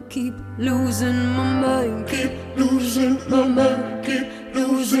mind, keep losing my mind, keep losing my mind, keep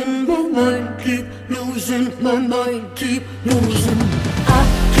losing my mind, keep losing my mind, keep losing. I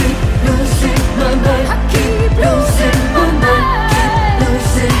keep losing my mind, I keep losing my mind, keep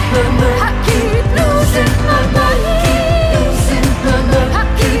losing my mind, I keep losing my mind, keep losing my mind, I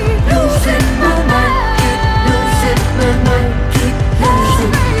keep losing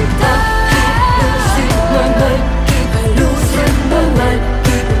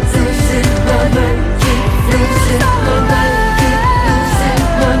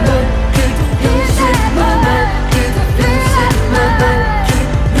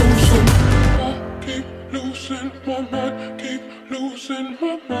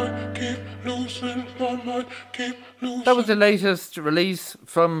my mind, keep losing my mind, keep losing. That was the latest release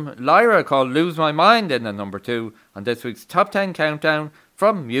from Lyra called Lose My Mind in at number 2 on this week's Top 10 Countdown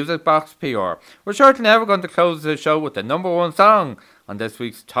from Music Box PR. We're shortly now going to close the show with the number 1 song on this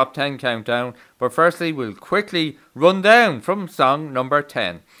week's Top 10 Countdown, but firstly we'll quickly run down from song number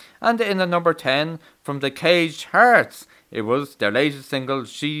 10. And in at number 10 from the Caged Hearts, it was their latest single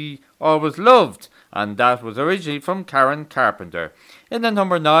She Always Loved, and that was originally from Karen Carpenter. In at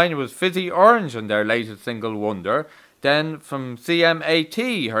number 9 it was Fizzy Orange and their latest single Wonder. Then from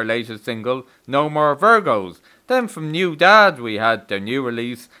CMAT, her latest single No More Virgos. Then from New Dad we had their new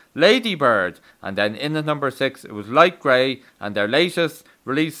release Lady Bird. And then in at number 6 it was Light Grey and their latest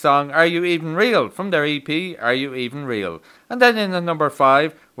release song Are You Even Real from their EP Are You Even Real. And then in at number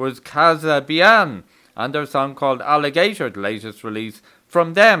 5 was Casabian and their song called Alligator, the latest release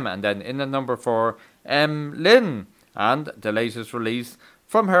from them. And then in at number 4 Lynn and the latest release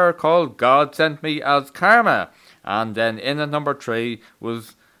from her called God Sent Me As Karma. And then in at number 3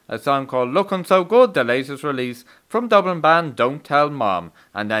 was a song called Looking So Good, the latest release from Dublin band Don't Tell Mom.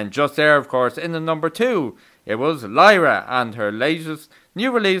 And then just there, of course, in the number 2, it was Lyra and her latest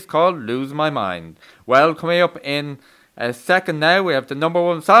new release called Lose My Mind. Well, coming up in a second now, we have the number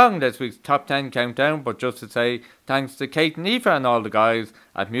 1 song this week's Top 10 Countdown. But just to say, thanks to Kate and Aoife and all the guys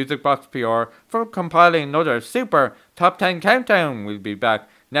at Music Box PR for compiling another super Top 10 Countdown. We'll be back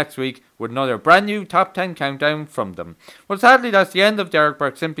next week with another brand new Top 10 Countdown from them. Well, sadly, that's the end of Derek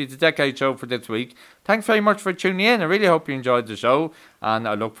Burke Simply the Decade show for this week. Thanks very much for tuning in. I really hope you enjoyed the show, and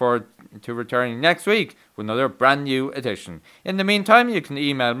I look forward to returning next week with another brand new edition. In the meantime, you can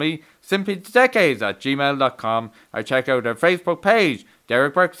email me simplythedecades@gmail.com or check out our Facebook page,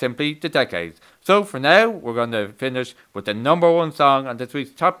 Derek Burke Simply the Decades. So for now, we're going to finish with the number 1 song on this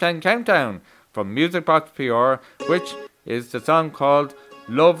week's Top 10 Countdown from Music Box PR, which is the song called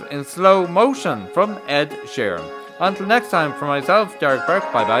Love in Slow Motion from Ed Sheeran. Until next time, for myself, Derek Burke,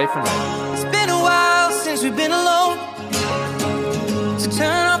 bye-bye for now. It's been a while since we've been alone, so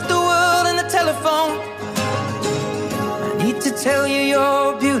turn off the world and the telephone. I need to tell you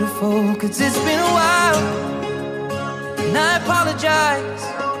you're beautiful, 'cause it's been a while, and I apologize.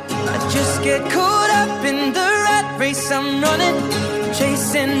 I just get caught up in the rat race I'm running,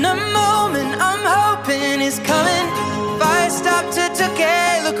 chasing a moment I'm hoping is coming. If I stop to take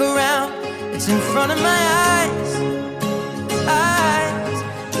a look around, it's in front of my eyes.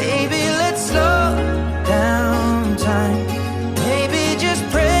 Baby, let's slow down time. Maybe just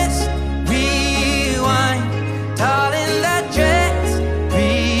press rewind. Darling, that dress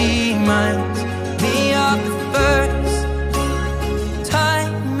reminds me of the first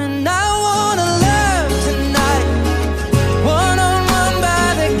time. And I wanna love tonight, one-on-one by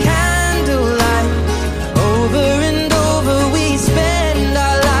the candlelight. Over and over we spend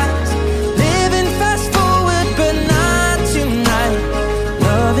our lives, living fast forward but not tonight.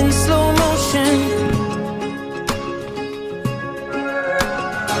 Love in slow motion.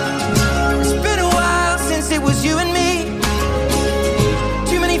 It's been a while since it was you and me.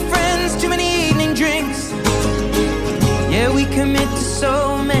 Too many friends, too many evening drinks. Yeah, we commit to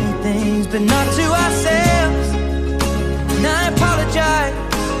so many things, but not to ourselves. And I apologize.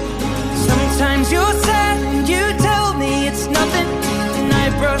 Sometimes you're